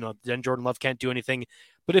 and then Jordan Love can't do anything.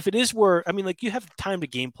 But if it is where, you have time to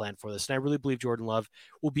game plan for this. And I really believe Jordan Love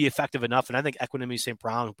will be effective enough. And I think Equanimity St.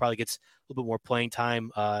 Brown, who probably gets a little bit more playing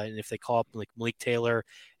time. And if they call up like Malik Taylor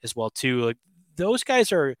as well too, like those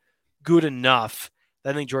guys are good enough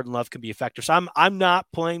that I think Jordan Love can be effective. So I'm not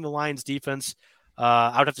playing the Lions defense.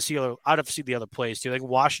 I would have to see the other plays too. Like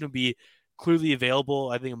Washington would be clearly available,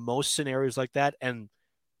 I think, in most scenarios like that, and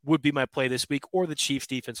would be my play this week, or the Chiefs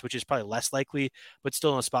defense, which is probably less likely, but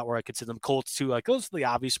still in a spot where I consider them. Colts too. Like those are the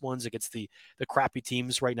obvious ones against the crappy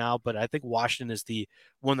teams right now, but I think Washington is the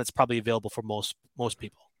one that's probably available for most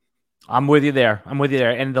people. I'm with you there.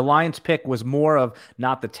 And the Lions pick was more of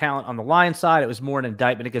not the talent on the Lions side. It was more an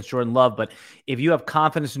indictment against Jordan Love. But if you have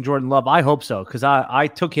confidence in Jordan Love, I hope so, because I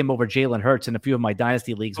took him over Jalen Hurts in a few of my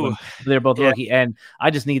dynasty leagues when they're both rookie. And I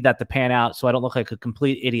just need that to pan out so I don't look like a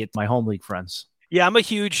complete idiot to my home league friends. Yeah, I'm a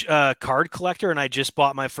huge card collector, and I just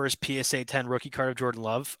bought my first PSA 10 rookie card of Jordan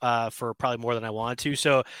Love for probably more than I wanted to.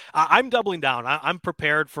 So I'm doubling down. I'm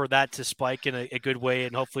prepared for that to spike in a good way,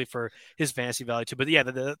 and hopefully for his fantasy value too. But yeah,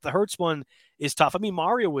 the Hurts one is tough.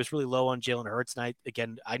 Mario was really low on Jalen Hurts,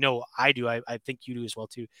 and I know I do. I think you do as well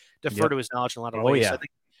too. Defer to his knowledge in a lot of ways. Yeah. So I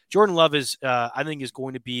think Jordan Love is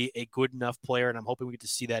going to be a good enough player, and I'm hoping we get to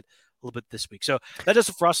see that a little bit this week. So that does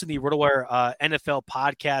it for us in the RotoWire NFL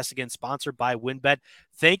podcast, again, sponsored by WynnBET.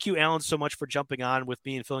 Thank you, Alan, so much for jumping on with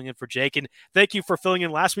me and filling in for Jake. And thank you for filling in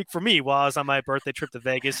last week for me while I was on my birthday trip to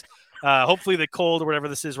Vegas. Hopefully the cold or whatever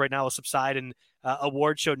this is right now will subside, and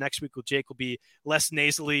award show next week with Jake will be less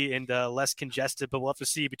nasally and less congested, but we'll have to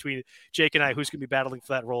see between Jake and I who's going to be battling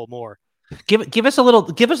for that role more. Give us a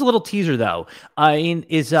little teaser though.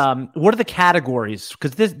 What are the categories?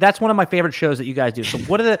 Because that's one of my favorite shows that you guys do. So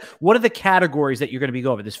what are the categories that you're going to be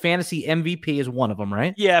going over? This fantasy MVP is one of them,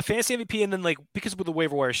 right? Yeah, fantasy MVP, and then because with the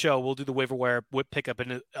waiver wire show, we'll do the waiver wire whip pickup,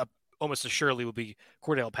 and almost assuredly will be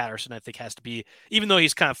Cordell Patterson. I think has to be, even though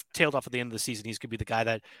he's kind of tailed off at the end of the season, he's going to be the guy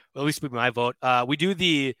that will at least be my vote. We do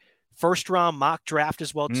the first round mock draft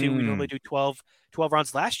as well too. We normally do 12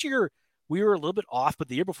 rounds. Last year we were a little bit off, but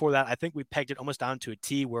the year before that, I think we pegged it almost down to a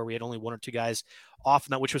T where we had only one or two guys off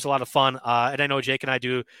in that, which was a lot of fun. And I know Jake and I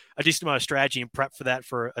do a decent amount of strategy and prep for that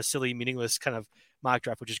for a silly, meaningless kind of mock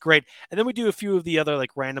draft, which is great. And then we do a few of the other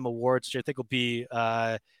random awards, which I think will be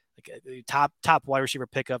top wide receiver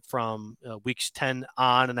pickup from weeks 10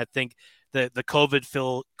 on. And I think the COVID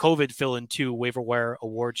fill in 2 waiver wire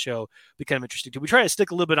award show will be kind of interesting too. We try to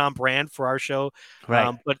stick a little bit on brand for our show,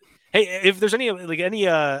 right? But hey, if there's any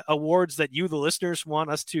awards that you, the listeners, want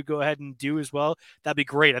us to go ahead and do as well, that'd be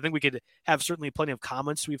great. I think we could have certainly plenty of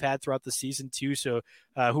comments we've had throughout the season too. So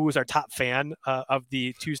who was our top fan of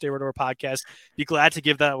the Tuesday RotoWire podcast? Be glad to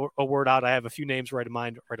give that award out. I have a few names right in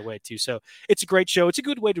mind right away too. So it's a great show. It's a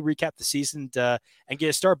good way to recap the season and get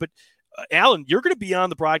a start. But Alan, you're going to be on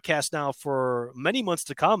the broadcast now for many months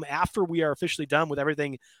to come after we are officially done with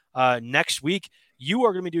everything next week. You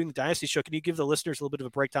are going to be doing the Dynasty Show. Can you give the listeners a little bit of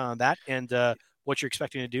a breakdown on that and what you're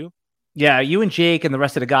expecting to do? Yeah, you and Jake and the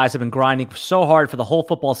rest of the guys have been grinding so hard for the whole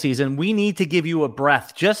football season. We need to give you a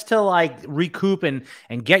breath just to recoup and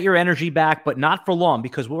get your energy back, but not for long,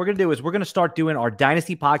 because what we're going to do is we're going to start doing our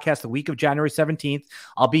Dynasty podcast the week of January 17th.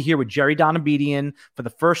 I'll be here with Jerry Donabedian for the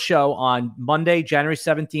first show on Monday, January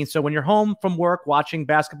 17th. So when you're home from work watching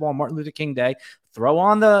basketball on Martin Luther King Day, throw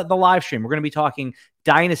on the live stream. We're going to be talking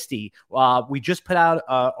Dynasty. We just put out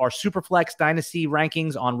our Superflex Dynasty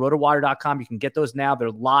rankings on rotowire.com. You can get those now.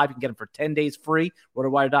 They're live. You can get them for 10 days free,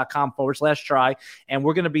 rotowire.com/try. And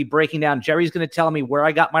we're going to be breaking down. Jerry's going to tell me where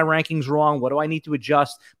I got my rankings wrong. What do I need to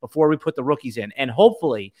adjust before we put the rookies in? And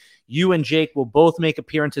hopefully you and Jake will both make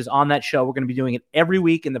appearances on that show. We're going to be doing it every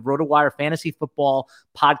week in the RotoWire Fantasy Football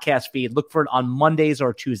podcast feed. Look for it on Mondays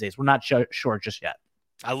or Tuesdays. We're not sure just yet.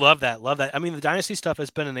 I love that. Love that. I mean, the Dynasty stuff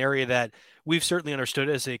has been an area that we've certainly understood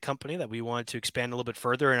as a company that we wanted to expand a little bit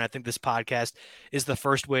further. And I think this podcast is the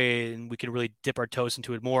first way and we can really dip our toes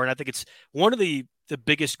into it more. And I think it's one of the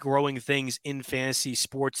biggest growing things in fantasy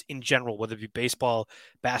sports in general, whether it be baseball,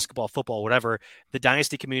 basketball, football, whatever. The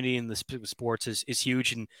Dynasty community in the sports is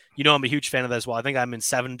huge. And, I'm a huge fan of that as well. I think I'm in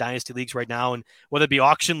 7 Dynasty leagues right now. And whether it be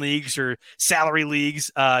auction leagues or salary leagues,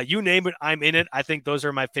 you name it, I'm in it. I think those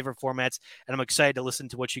are my favorite formats. And I'm excited to listen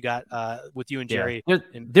to what you got with you and Jerry. Yeah.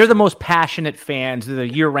 They're the most passionate fans. They're the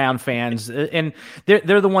year-round fans. And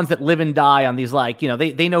they're the ones that live and die on these,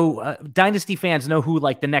 they know Dynasty fans know who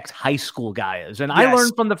the next high school guy is. And I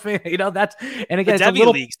learned from the fan, that's, and again,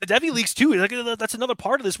 the Devy leagues too. That's another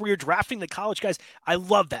part of this where you're drafting the college guys. I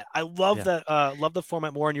love that. I love that. Love the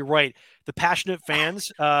format more. And you're right. The passionate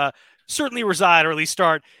fans certainly reside, or at least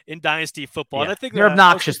start, in Dynasty football. Yeah. And I think they're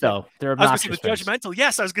obnoxious, though. They're obnoxious. I was going to say the judgmental.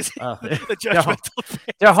 Yes, I was going to say the judgmental fans.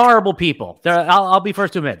 They're horrible people. I'll be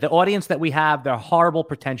first to admit, the audience that we have, they're horrible,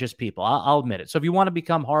 pretentious people. I'll admit it. So if you want to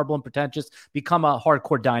become horrible and pretentious, become a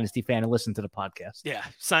hardcore Dynasty fan and listen to the podcast. Yeah,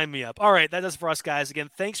 sign me up. All right, that does it for us, guys. Again,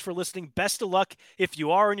 thanks for listening. Best of luck if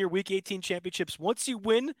you are in your Week 18 championships. Once you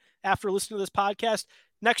win after listening to this podcast,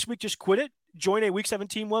 next week, just quit it. Join a Week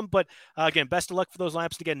 17 one. But again, best of luck for those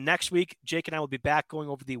lineups. Again, next week, Jake and I will be back going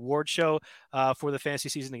over the award show for the fantasy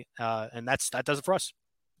season. And that does it for us.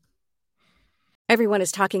 Everyone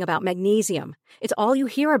is talking about magnesium. It's all you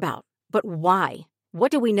hear about. But why?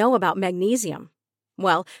 What do we know about magnesium?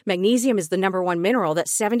 Well, magnesium is the #1 mineral that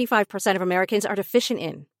 75% of Americans are deficient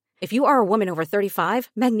in. If you are a woman over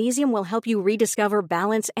 35, magnesium will help you rediscover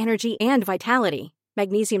balance, energy, and vitality.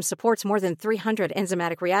 Magnesium supports more than 300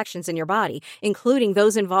 enzymatic reactions in your body, including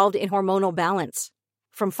those involved in hormonal balance.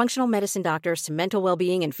 From functional medicine doctors to mental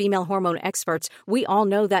well-being and female hormone experts, we all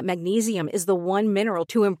know that magnesium is the one mineral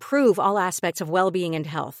to improve all aspects of well-being and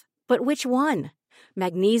health. But which one?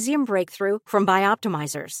 Magnesium Breakthrough from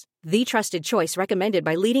Bioptimizers, the trusted choice recommended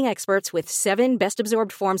by leading experts with 7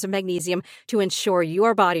 best-absorbed forms of magnesium to ensure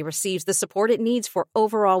your body receives the support it needs for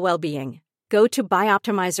overall well-being. Go to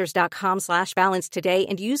bioptimizers.com/balance today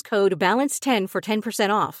and use code BALANCE10 for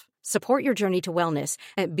 10% off. Support your journey to wellness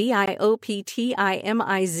at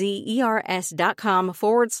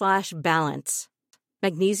bioptimizers.com/balance.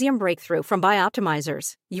 Magnesium Breakthrough from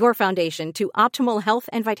Bioptimizers, your foundation to optimal health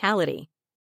and vitality.